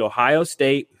played at Ohio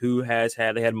State who they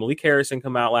had Malik Harrison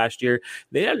come out last year.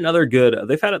 They had another good,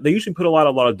 they usually put a lot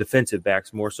of defensive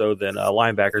backs more so than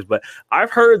linebackers, but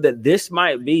I've heard that this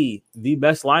might be the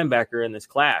best linebacker in this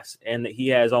class and that he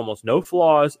has almost no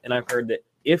flaws. And I've heard that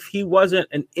if he wasn't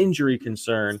an injury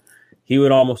concern, he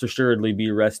would almost assuredly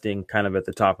be resting kind of at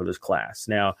the top of this class.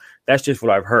 Now, that's just what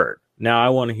I've heard. Now, I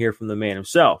want to hear from the man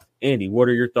himself. Andy, what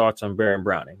are your thoughts on Baron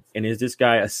Browning? And is this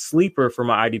guy a sleeper for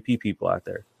my IDP people out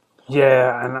there?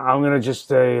 Yeah, and I'm going to just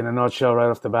say in a nutshell right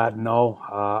off the bat, no,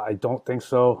 I don't think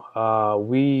so.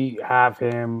 We have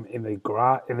him in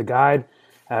the guide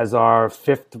as our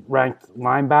 5th-ranked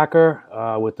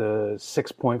linebacker with a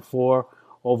 6.4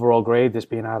 overall grade, this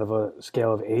being out of a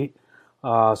scale of 8.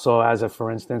 So as of,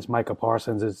 for instance, Micah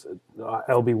Parsons is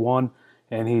LB1,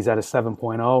 and he's at a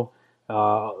 7.0.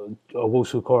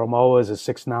 Owusu Koromoa is a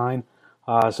 6'9".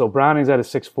 So Browning's at a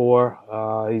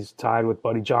 6'4". He's tied with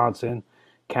Buddy Johnson,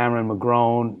 Cameron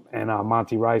McGrone, and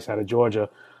Monty Rice out of Georgia.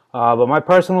 But my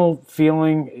personal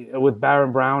feeling with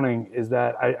Baron Browning is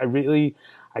that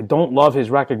I don't love his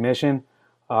recognition.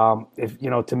 To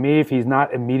me, if he's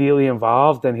not immediately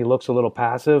involved, then he looks a little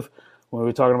passive. When we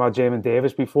were talking about Jamin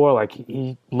Davis before, like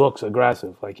he looks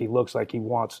aggressive. Like he looks like he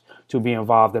wants to be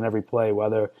involved in every play,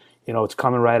 whether it's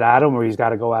coming right at him or he's got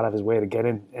to go out of his way to get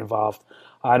involved.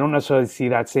 I don't necessarily see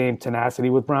that same tenacity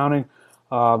with Browning.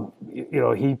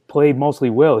 He played mostly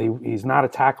will. He's not a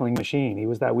tackling machine. He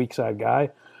was that weak side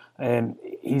guy, and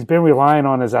he's been relying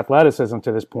on his athleticism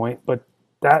to this point. But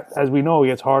that, as we know,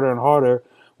 gets harder and harder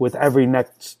with every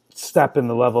next step in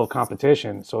the level of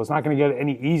competition. So it's not going to get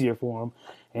any easier for him.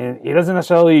 And he doesn't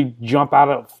necessarily jump out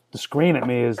of the screen at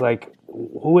me as like,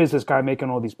 who is this guy making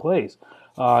all these plays?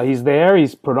 He's there,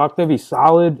 he's productive, he's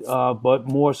solid, but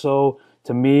more so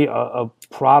to me a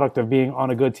product of being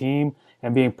on a good team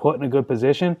and being put in a good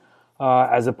position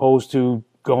as opposed to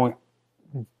going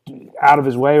out of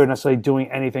his way or necessarily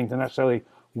doing anything to necessarily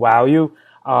wow you.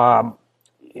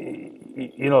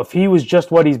 If he was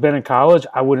just what he's been in college,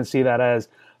 I wouldn't see that as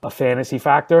a fantasy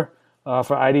factor.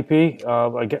 For IDP,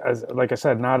 like I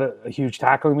said, not a huge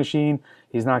tackling machine.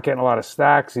 He's not getting a lot of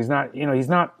stacks. He's not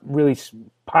really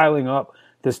piling up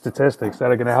the statistics that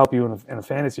are going to help you in a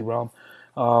fantasy realm.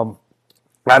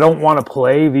 I don't want to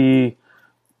play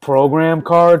program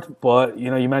card, but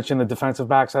you mentioned the defensive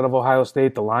backs out of Ohio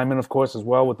State, the linemen, of course, as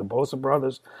well with the Bosa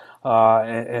brothers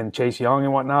and Chase Young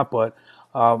and whatnot. But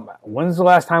when's the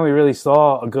last time we really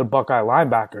saw a good Buckeye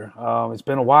linebacker? It's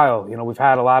been a while. We've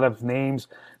had a lot of names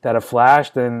that have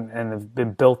flashed and have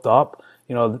been built up.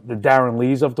 The Darren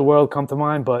Lees of the world come to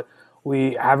mind, but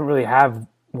we haven't really have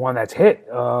one that's hit.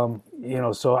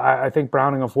 So I think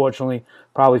Browning, unfortunately,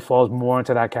 probably falls more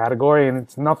into that category, and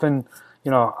it's nothing.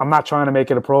 I'm not trying to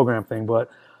make it a program thing, but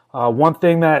one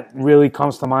thing that really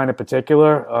comes to mind in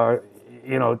particular,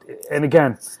 and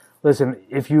again, listen,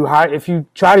 if you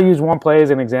try to use one play as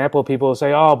an example, people will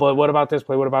say, "Oh, but what about this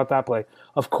play? What about that play?"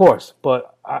 Of course,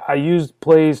 but I use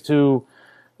plays to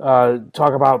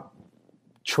talk about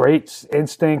traits,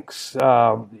 instincts,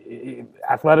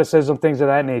 athleticism, things of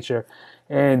that nature.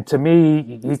 And to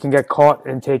me, he can get caught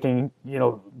in taking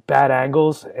bad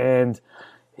angles and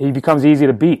he becomes easy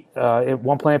to beat.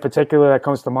 One play in particular that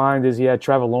comes to mind is he had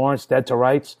Trevor Lawrence dead to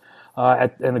rights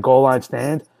in the goal line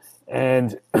stand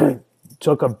and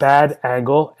took a bad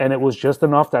angle, and it was just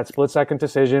enough, that split-second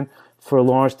decision, for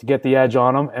Lawrence to get the edge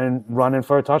on him and run in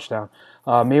for a touchdown.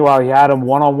 Meanwhile, he had him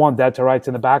one-on-one dead to rights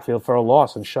in the backfield for a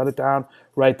loss and shut it down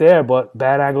right there, but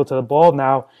bad angle to the ball.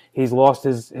 Now he's lost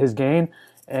his gain,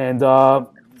 and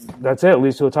that's it,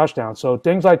 leads to a touchdown. So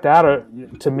things like that are,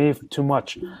 to me, too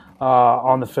much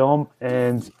on the film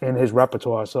and in his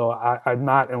repertoire. So I'm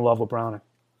not in love with Browning.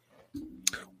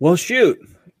 Well, shoot.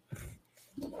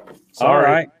 Sorry. All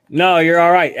right. No, you're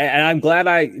all right. And I'm glad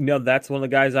that's one of the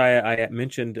guys I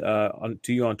mentioned to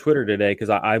you on Twitter today because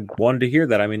I wanted to hear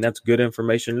that. I mean, that's good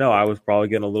information. No, I was probably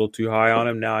getting a little too high on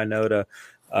him. Now I know to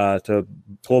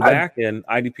pull back, and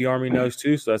IDP Army knows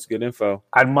too, so that's good info.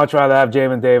 I'd much rather have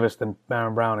Jamin Davis than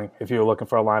Baron Browning if you were looking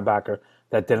for a linebacker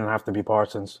that didn't have to be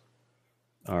Parsons.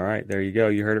 All right, there you go.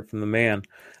 You heard it from the man.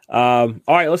 All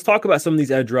right, let's talk about some of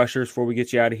these edge rushers before we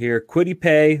get you out of here. Kwity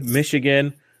Paye,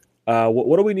 Michigan.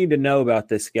 What do we need to know about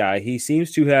this guy? He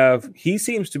seems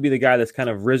to be the guy that's kind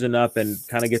of risen up and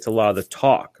kind of gets a lot of the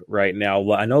talk right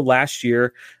now. I know last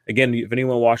year, again, if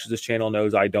anyone watches this channel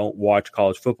knows I don't watch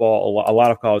college football, a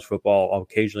lot of college football. I'll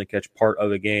occasionally catch part of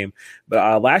the game.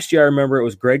 But last year, I remember it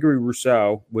was Gregory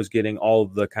Rousseau was getting all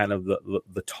of the kind of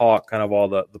the talk, kind of all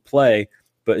the play.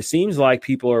 But it seems like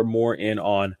people are more in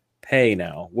on Paye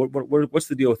now. What's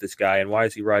the deal with this guy, and why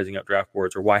is he rising up draft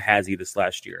boards, or why has he this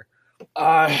last year?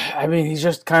 I mean, he's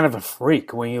just kind of a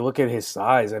freak when you look at his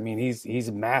size. I mean,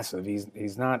 he's massive.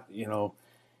 He's not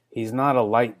he's not a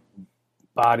light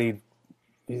bodied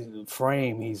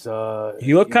frame. He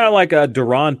looked kind of like a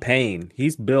Daron Payne.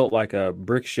 He's built like a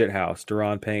brick shit house.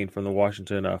 Daron Payne from the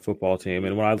Washington football team.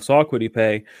 And when I saw Kwity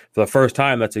Paye for the first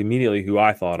time, that's immediately who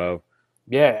I thought of.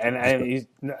 Yeah,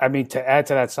 and to add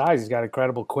to that size, he's got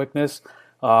incredible quickness,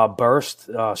 burst,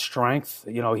 strength.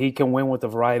 He can win with a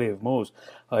variety of moves.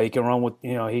 He can run with,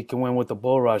 he can win with the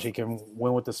bull rush. He can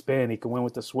win with the spin. He can win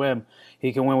with the swim.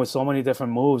 He can win with so many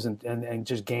different moves and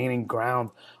just gaining ground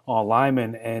on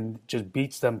linemen and just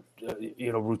beats them,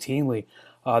 routinely.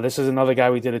 This is another guy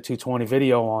we did a 220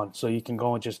 video on, so you can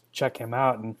go and just check him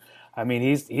out. And I mean,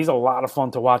 he's a lot of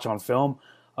fun to watch on film.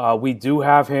 We do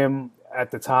have him at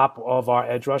the top of our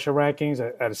edge rusher rankings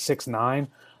at a 6'9".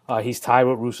 He's tied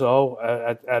with Rousseau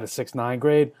at a 6'9"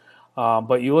 grade.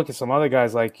 But you look at some other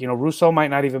guys like, Rousseau might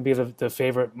not even be the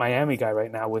favorite Miami guy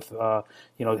right now with, how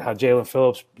Jalen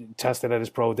Phillips tested at his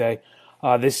pro day.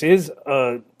 This is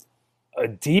a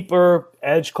deeper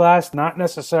edge class, not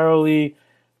necessarily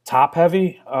top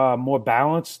heavy, more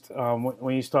balanced.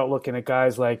 When you start looking at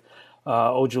guys like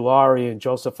Ojulari and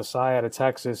Joseph Asai out of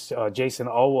Texas, Jason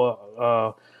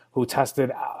Owa, who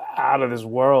tested out of this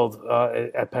world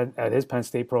at his Penn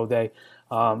State pro day.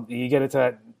 You get into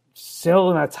that, still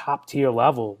in that top tier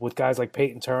level with guys like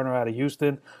Peyton Turner out of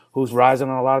Houston, who's rising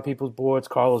on a lot of people's boards,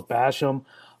 Carlos Basham,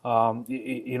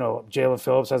 Jalen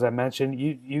Phillips, as I mentioned.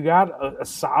 You got a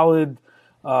solid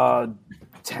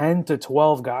 10 to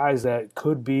 12 guys that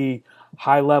could be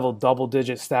high-level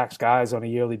double-digit stacks guys on a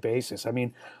yearly basis. I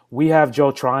mean, we have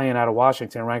Joe Tryon out of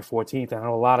Washington ranked 14th. I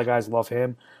know a lot of guys love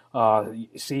him.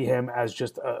 See him as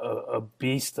just a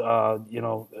beast,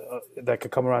 that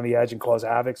could come around the edge and cause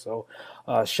havoc. So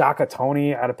Shaka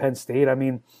Toney out of Penn State, I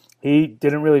mean, he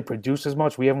didn't really produce as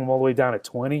much. We have him all the way down at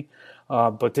 20.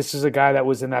 But this is a guy that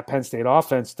was in that Penn State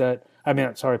Penn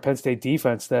State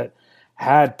defense that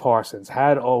had Parsons,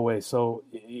 had Oweh. So,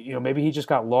 maybe he just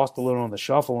got lost a little in the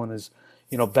shuffle and is,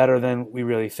 better than we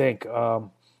really think.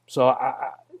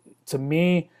 To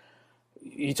me,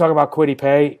 you talk about Kwity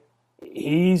Paye,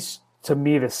 he's, to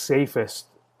me, the safest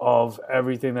of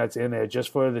everything that's in there, just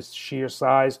for the sheer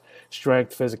size,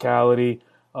 strength, physicality.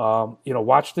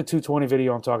 Watch the 220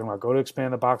 video I'm talking about. Go to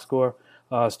Expand the Box Score,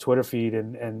 Twitter feed,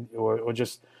 or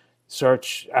just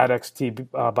search at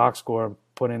XT Box Score and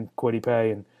put in Quiddy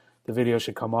Pay, and the video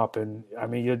should come up. And I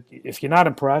mean, if you're not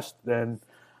impressed, then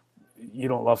you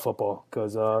don't love football,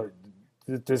 because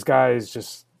this guy is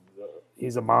just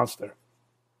he's a monster.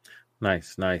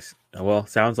 Nice. Well,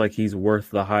 sounds like he's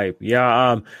worth the hype.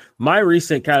 Yeah. My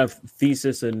recent kind of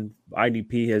thesis in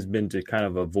IDP has been to kind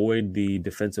of avoid the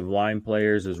defensive line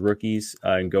players as rookies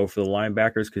and go for the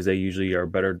linebackers, because they usually are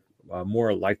better,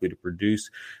 more likely to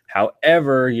produce.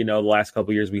 However, the last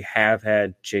couple of years we have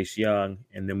had Chase Young,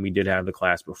 and then we did have the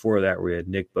class before that where we had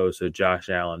Nick Bosa, Josh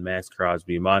Allen, Max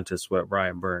Crosby, Montez Sweat,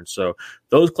 Brian Burns. So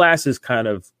those classes kind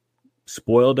of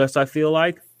spoiled us, I feel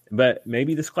like. But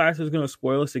maybe this class is going to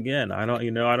spoil us again. I don't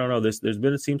know.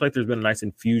 It seems like there's been a nice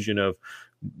infusion of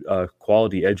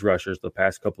quality edge rushers the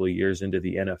past couple of years into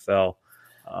the NFL.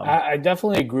 I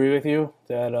definitely agree with you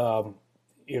that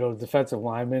defensive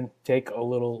linemen take a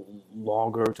little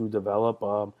longer to develop.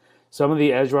 Some of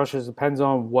the edge rushers depends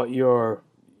on what you're,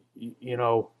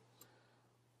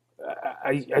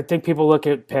 I think people look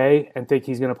at Pay and think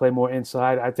he's going to play more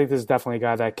inside. I think this is definitely a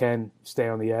guy that can stay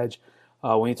on the edge.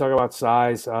 When you talk about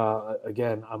size,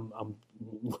 again, I'm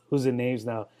losing names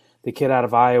now. The kid out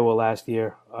of Iowa last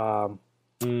year, off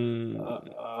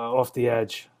the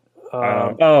edge.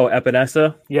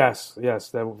 Epinesa? Yes,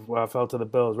 that fell to the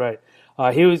Bills, right.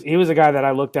 He was a guy that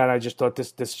I looked at. I just thought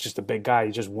this is just a big guy.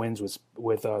 He just wins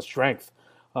with strength.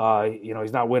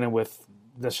 He's not winning with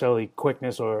necessarily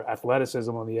quickness or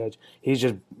athleticism on the edge. He's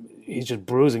just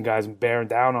bruising guys and bearing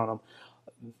down on them.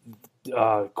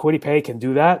 Quiddy Pay can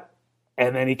do that.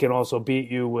 And then he can also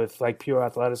beat you with like pure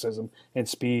athleticism and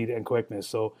speed and quickness.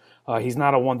 So he's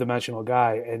not a one-dimensional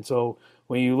guy. And so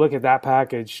when you look at that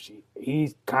package,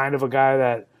 he's kind of a guy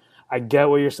that I get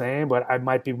what you're saying, but I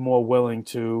might be more willing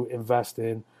to invest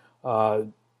in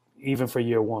even for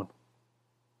year one.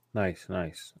 Nice.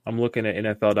 I'm looking at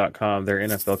NFL.com. Their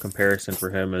NFL comparison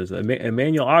for him is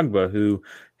Emmanuel Ogbah, who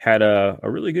had a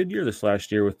really good year this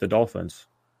last year with the Dolphins.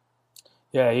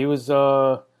 Yeah, he was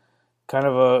kind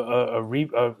of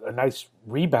a nice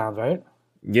rebound, right?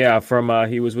 Yeah, from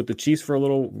he was with the Chiefs for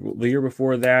the year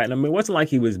before that, and I mean, it wasn't like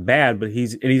he was bad, but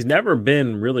he's never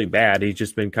been really bad. He's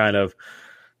just been kind of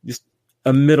just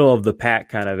a middle of the pack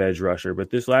kind of edge rusher. But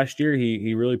this last year,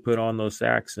 he really put on those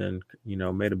sacks and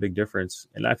made a big difference.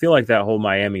 And I feel like that whole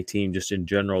Miami team, just in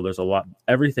general, there's a lot.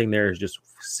 Everything there is just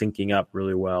syncing up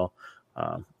really well.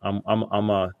 I'm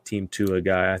a Team Tua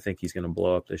guy. I think he's going to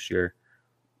blow up this year.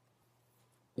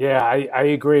 Yeah, I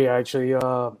agree. I actually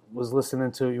was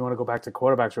listening to – you want to go back to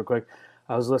quarterbacks real quick?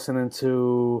 I was listening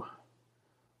to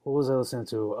 – what was I listening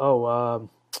to?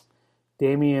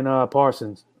 Damian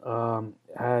Parsons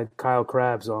had Kyle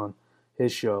Krabs on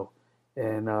his show.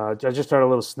 And I just heard a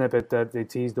little snippet that they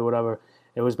teased or whatever.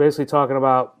 It was basically talking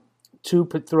about two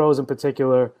throws in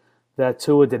particular that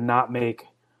Tua did not make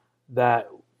that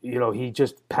 – he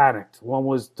just panicked. One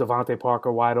was Devontae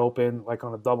Parker wide open, like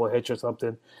on a double hitch or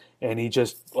something, and he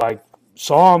just like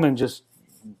saw him and just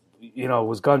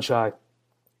was gun shy.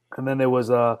 And then there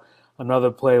was another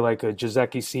play like a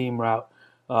Jazeki seam route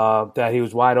that he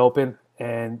was wide open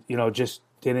and just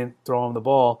didn't throw him the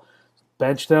ball.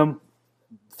 Benched him.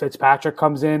 Fitzpatrick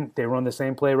comes in. They run the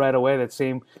same play right away, that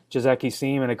same Jazeki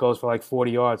seam, and it goes for like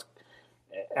 40 yards.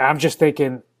 I'm just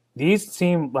thinking, these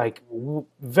seem like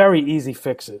very easy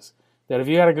fixes that if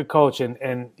you got a good coach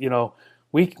and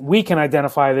we can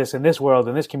identify this in this world,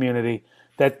 in this community,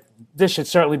 that this should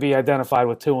certainly be identified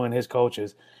with Tua and his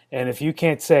coaches. And if you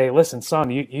can't say, listen,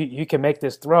 son, you can make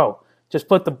this throw, just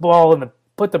put the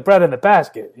bread in the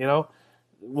basket.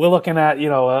 We're looking at,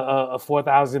 a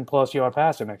 4,000 plus yard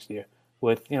passer next year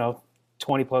with,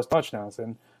 20 plus touchdowns.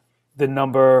 And the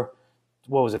number,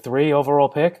 3 overall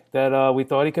pick that we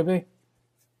thought he could be?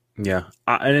 Yeah.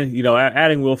 And,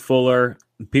 adding Will Fuller,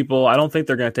 I don't think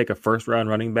they're going to take a first round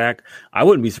running back. I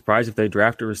wouldn't be surprised if they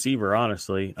draft a receiver,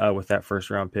 honestly, with that first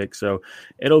round pick. So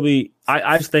it'll be,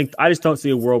 I just don't see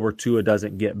a world where Tua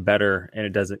doesn't get better and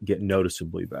it doesn't get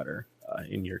noticeably better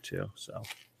in year 2. So,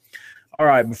 all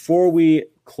right, before we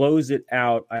close it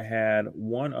out, I had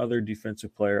one other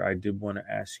defensive player I did want to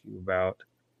ask you about,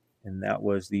 and that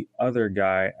was the other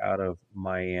guy out of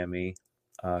Miami,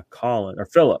 Jalen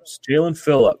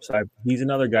Phillips. He's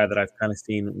another guy that I've kind of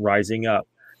seen rising up.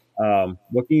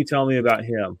 What can you tell me about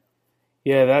him?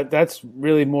 Yeah, that's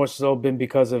really more so been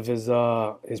because of his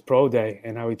pro day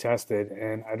and how he tested.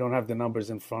 And I don't have the numbers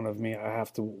in front of me. I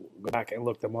have to go back and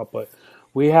look them up. But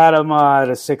we had him at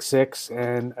a 6'6".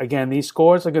 And again, these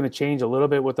scores are going to change a little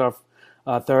bit with our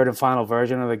third and final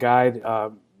version of the guide,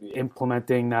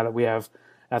 implementing now that we have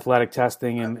athletic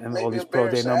testing and all these pro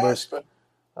day numbers,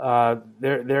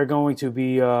 they're going to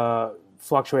be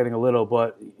fluctuating a little.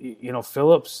 But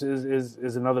Phillips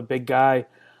is another big guy,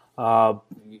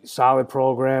 solid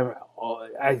program.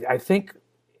 I think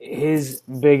his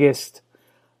biggest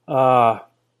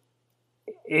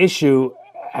issue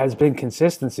has been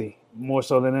consistency more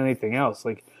so than anything else.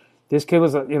 Like, this kid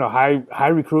was a high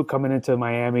recruit coming into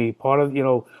Miami, part of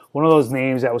one of those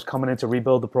names that was coming in to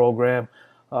rebuild the program.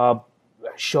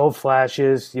 Showed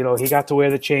flashes. He got to wear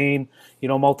the chain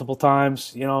multiple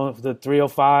times. The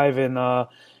 305 and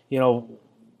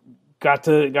got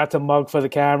to mug for the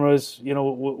cameras.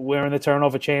 Wearing the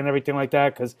turnover chain and everything like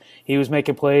that because he was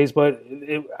making plays. But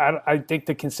I think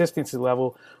the consistency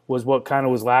level was what kind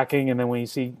of was lacking. And then when you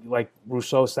see like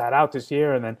Rousseau sat out this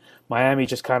year, and then Miami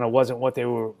just kind of wasn't what they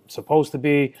were supposed to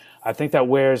be, I think that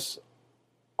wears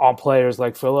on players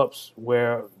like Phillips,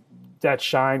 where that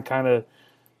shine kind of,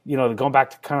 going back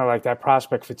to kind of like that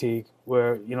prospect fatigue,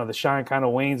 where the shine kind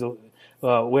of wanes,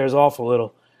 wears off a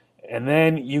little. And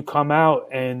then you come out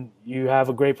and you have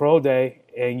a great pro day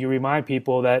and you remind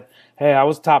people that, hey, I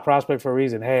was a top prospect for a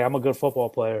reason. Hey, I'm a good football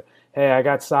player. Hey, I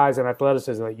got size and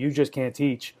athleticism that you just can't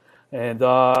teach. And,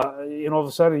 all of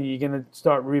a sudden you're going to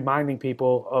start reminding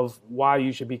people of why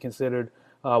you should be considered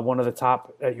one of the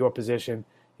top at your position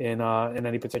in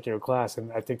any particular class.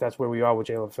 And I think that's where we are with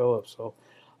Jalen Phillips. So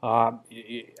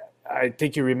I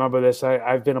think you remember this.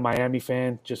 I've been a Miami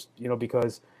fan just,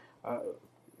 because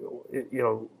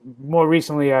more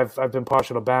recently I've been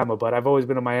partial to Bama, but I've always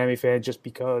been a Miami fan just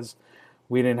because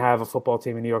we didn't have a football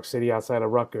team in New York City outside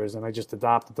of Rutgers, and I just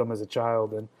adopted them as a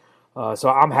child. And so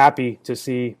I'm happy to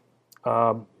see,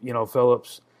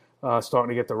 Phillips starting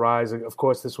to get the rise. Of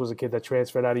course, this was a kid that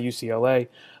transferred out of UCLA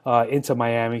into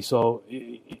Miami. So,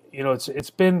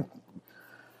 it's been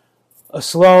a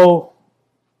slow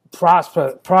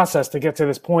process to get to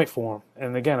this point for him.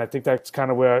 And again, I think that's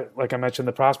kind of where, like I mentioned,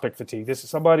 the prospect fatigue. This is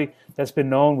somebody that's been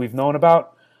known, we've known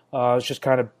about. It's just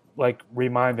kind of like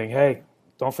reminding, hey,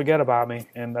 don't forget about me.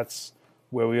 And that's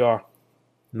where we are.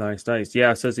 Nice.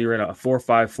 Yeah, it says he ran a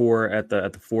 4.54 at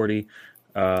the 40.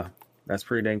 That's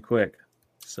pretty dang quick.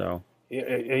 So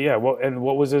yeah. Well, and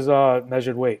what was his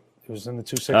measured weight? It was in the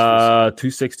 260s.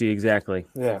 260 exactly.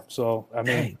 Yeah. So I mean.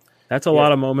 Dang. That's a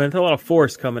lot of momentum, a lot of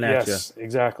force coming at you. Yes,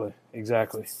 exactly. We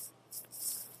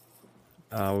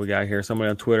got here somebody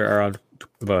on Twitter or on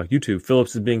YouTube.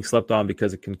 Phillips is being slept on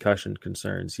because of concussion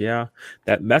concerns. Yeah,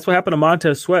 that's what happened to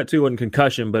Montez Sweat too. It wasn't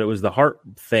concussion, but it was the heart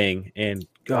thing. And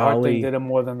the heart thing did him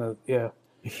more than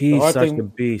he's such a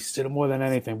beast. Did him more than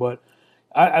anything. But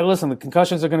I listen. The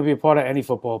concussions are going to be a part of any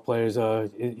football player's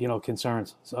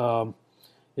concerns. All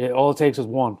it takes is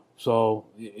one. So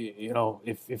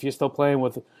if you're still playing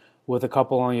with a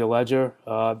couple on your ledger,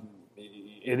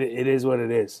 it is what it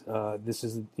is. This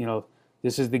is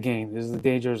the game. This is the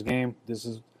dangerous game.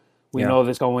 We know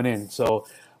this going in. So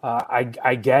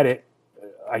I get it.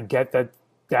 I get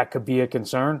that could be a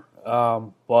concern.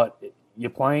 But you're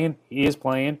playing. He is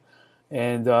playing,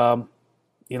 and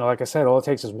like I said, all it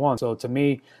takes is one. So to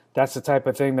me, that's the type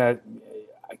of thing that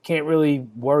I can't really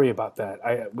worry about.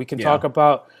 That we can talk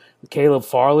about Caleb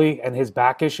Farley and his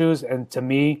back issues, and to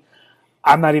me,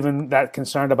 I'm not even that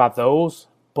concerned about those,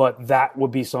 but that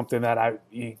would be something that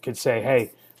you could say,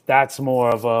 hey, that's more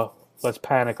of a let's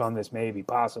panic on this, maybe,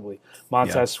 possibly.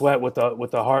 Montez Sweat with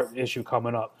the heart issue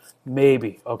coming up,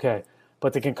 maybe, okay.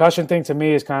 But the concussion thing to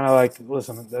me is kind of like,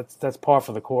 listen, that's par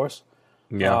for the course.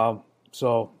 Yeah.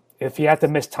 So if he had to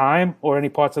miss time or any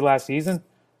parts of last season,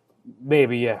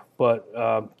 maybe, yeah. But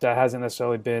that hasn't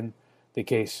necessarily been the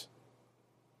case.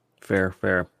 Fair.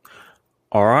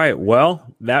 All right. Well,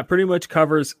 that pretty much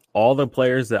covers all the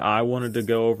players that I wanted to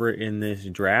go over in this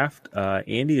draft.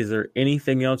 Andy, is there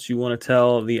anything else you want to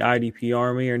tell the IDP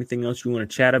Army or anything else you want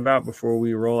to chat about before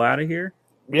we roll out of here?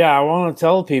 Yeah, I want to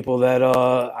tell people that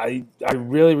I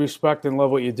really respect and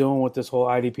love what you're doing with this whole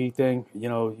IDP thing.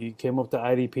 You came up to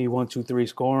IDP 1, 2, 3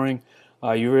 scoring.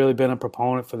 You've really been a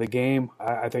proponent for the game.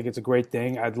 I think it's a great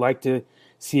thing. I'd like to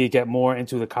see it get more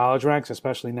into the college ranks,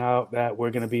 especially now that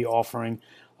we're going to be offering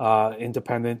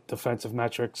independent defensive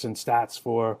metrics and stats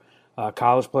for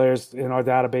college players in our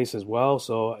database as well.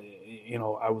 So,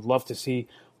 I would love to see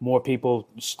more people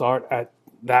start at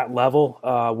that level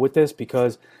with this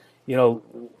because,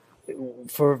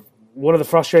 for one of the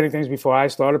frustrating things before I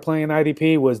started playing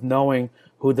IDP was knowing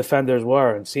who defenders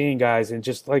were and seeing guys and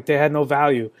just like they had no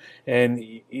value. And,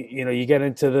 you get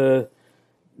into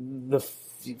the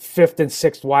fifth and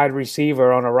sixth wide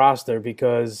receiver on a roster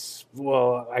because,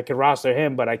 well, I could roster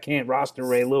him, but I can't roster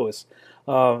Ray Lewis.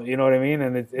 You know what I mean?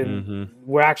 And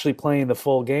we're actually playing the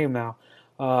full game now.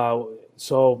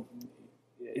 So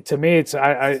to me, it's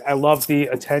I love the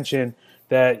attention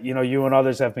that you and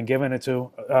others have been giving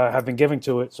to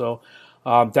it. So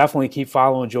definitely keep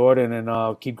following Jordan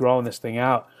and keep growing this thing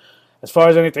out. As far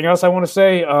as anything else I want to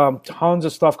say, tons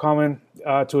of stuff coming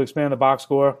to Expand the Box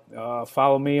Score.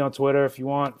 Follow me on Twitter if you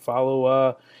want.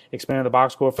 Follow Expand the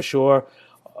Box Score for sure.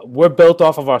 We're built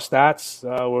off of our stats.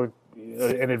 We're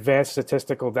an advanced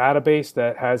statistical database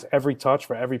that has every touch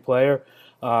for every player.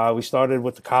 We started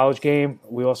with the college game.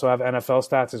 We also have NFL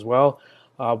stats as well.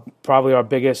 Probably our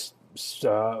biggest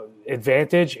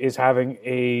advantage is having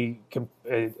a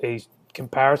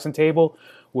comparison table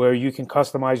where you can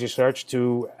customize your search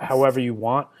to however you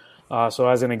want. So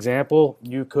as an example,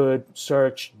 you could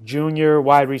search junior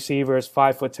wide receivers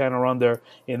 5'10" or under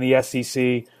in the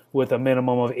SEC with a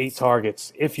minimum of 8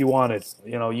 targets if you wanted.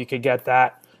 You could get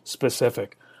that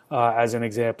specific as an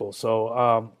example.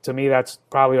 So to me, that's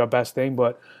probably our best thing.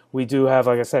 But we do have,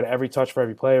 like I said, every touch for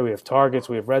every player. We have targets.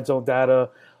 We have red zone data.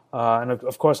 And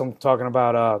of course, I'm talking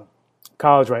about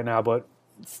college right now. But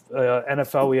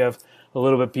NFL, we have a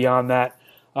little bit beyond that.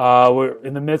 We're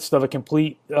in the midst of a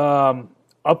complete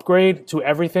upgrade to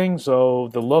everything. So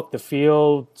the look, the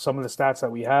feel, some of the stats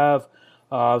that we have,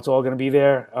 it's all going to be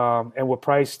there. And we're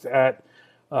priced at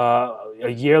a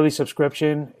yearly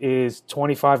subscription is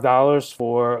 $25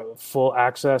 for full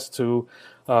access to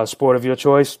sport of your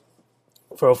choice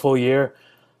for a full year.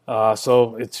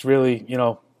 So it's really,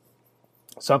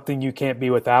 something you can't be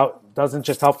without. Doesn't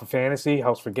just help for fantasy,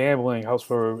 helps for gambling, helps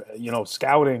for,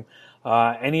 scouting.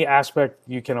 Any aspect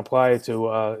you can apply it to,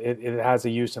 it has a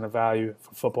use and a value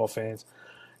for football fans.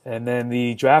 And then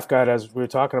the draft guide, as we were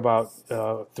talking about,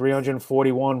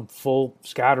 341 full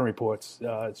scouting reports.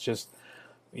 It's just,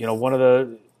 we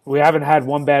haven't had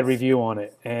one bad review on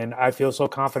it. And I feel so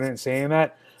confident in saying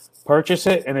that. Purchase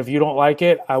it, and if you don't like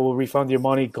it, I will refund your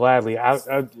money gladly.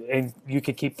 And you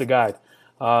can keep the guide.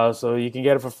 So you can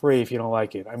get it for free if you don't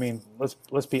like it. I mean,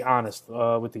 let's be honest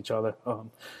with each other.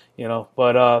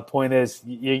 But point is,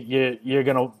 you're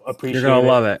gonna appreciate it. You're gonna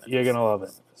love it. You're gonna love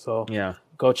it. So yeah,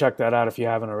 go check that out if you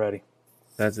haven't already.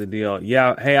 That's the deal.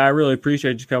 Yeah. Hey, I really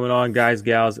appreciate you coming on, guys,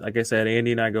 gals. Like I said,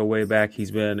 Andy and I go way back. He's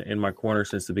been in my corner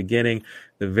since the beginning.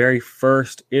 The very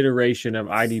first iteration of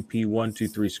IDP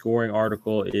 123 scoring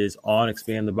article is on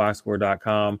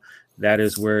expandtheboxscore.com. That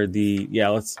is where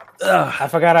I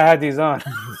forgot I had these on.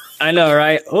 I know,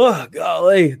 right? Oh,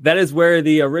 golly. That is where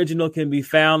the original can be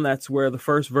found. That's where the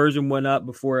first version went up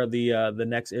before the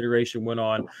next iteration went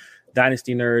on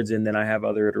Dynasty Nerds. And then I have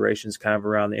other iterations kind of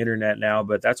around the internet now.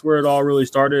 But that's where it all really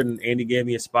started. And Andy gave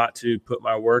me a spot to put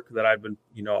my work that I've been,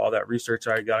 all that research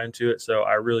I got into it. So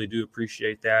I really do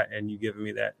appreciate that. And you giving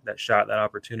me that shot, that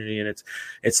opportunity. And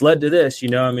it's led to this,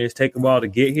 it's taken a while to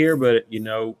get here, but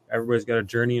everybody's got a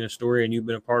journey and a story, and you've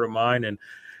been a part of mine. And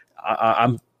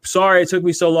I'm sorry it took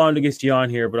me so long to get you on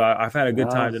here, but I've had a good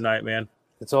time tonight, man.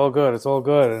 It's all good. It's all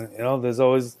good. And, there's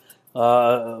always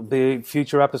big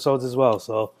future episodes as well.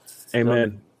 So,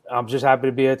 amen. I'm just happy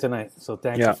to be here tonight. So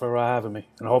thank you for having me.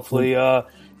 And hopefully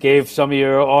gave some of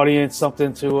your audience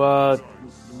something to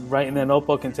write in their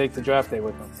notebook and take to draft day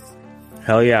with them.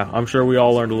 Hell yeah. I'm sure we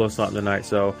all learned a little something tonight.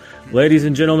 So, ladies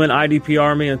and gentlemen, IDP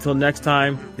Army, until next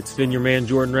time, it's been your man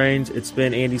Jordan Rains. It's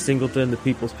been Andy Singleton, the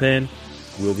People's Pen.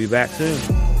 We'll be back soon.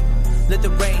 Let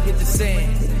the rain hit the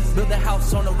sand. Build a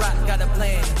house on a rock, got a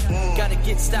plan. Gotta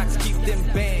get stocks, keep them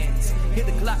bands. Hit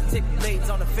the clock, tick blades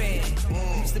on a fan.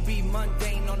 Used to be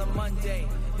mundane on a Monday.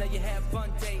 Now you have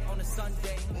fun day on a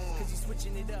Sunday. Cause you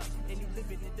switching it up and you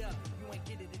living it up. You ain't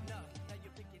getting enough.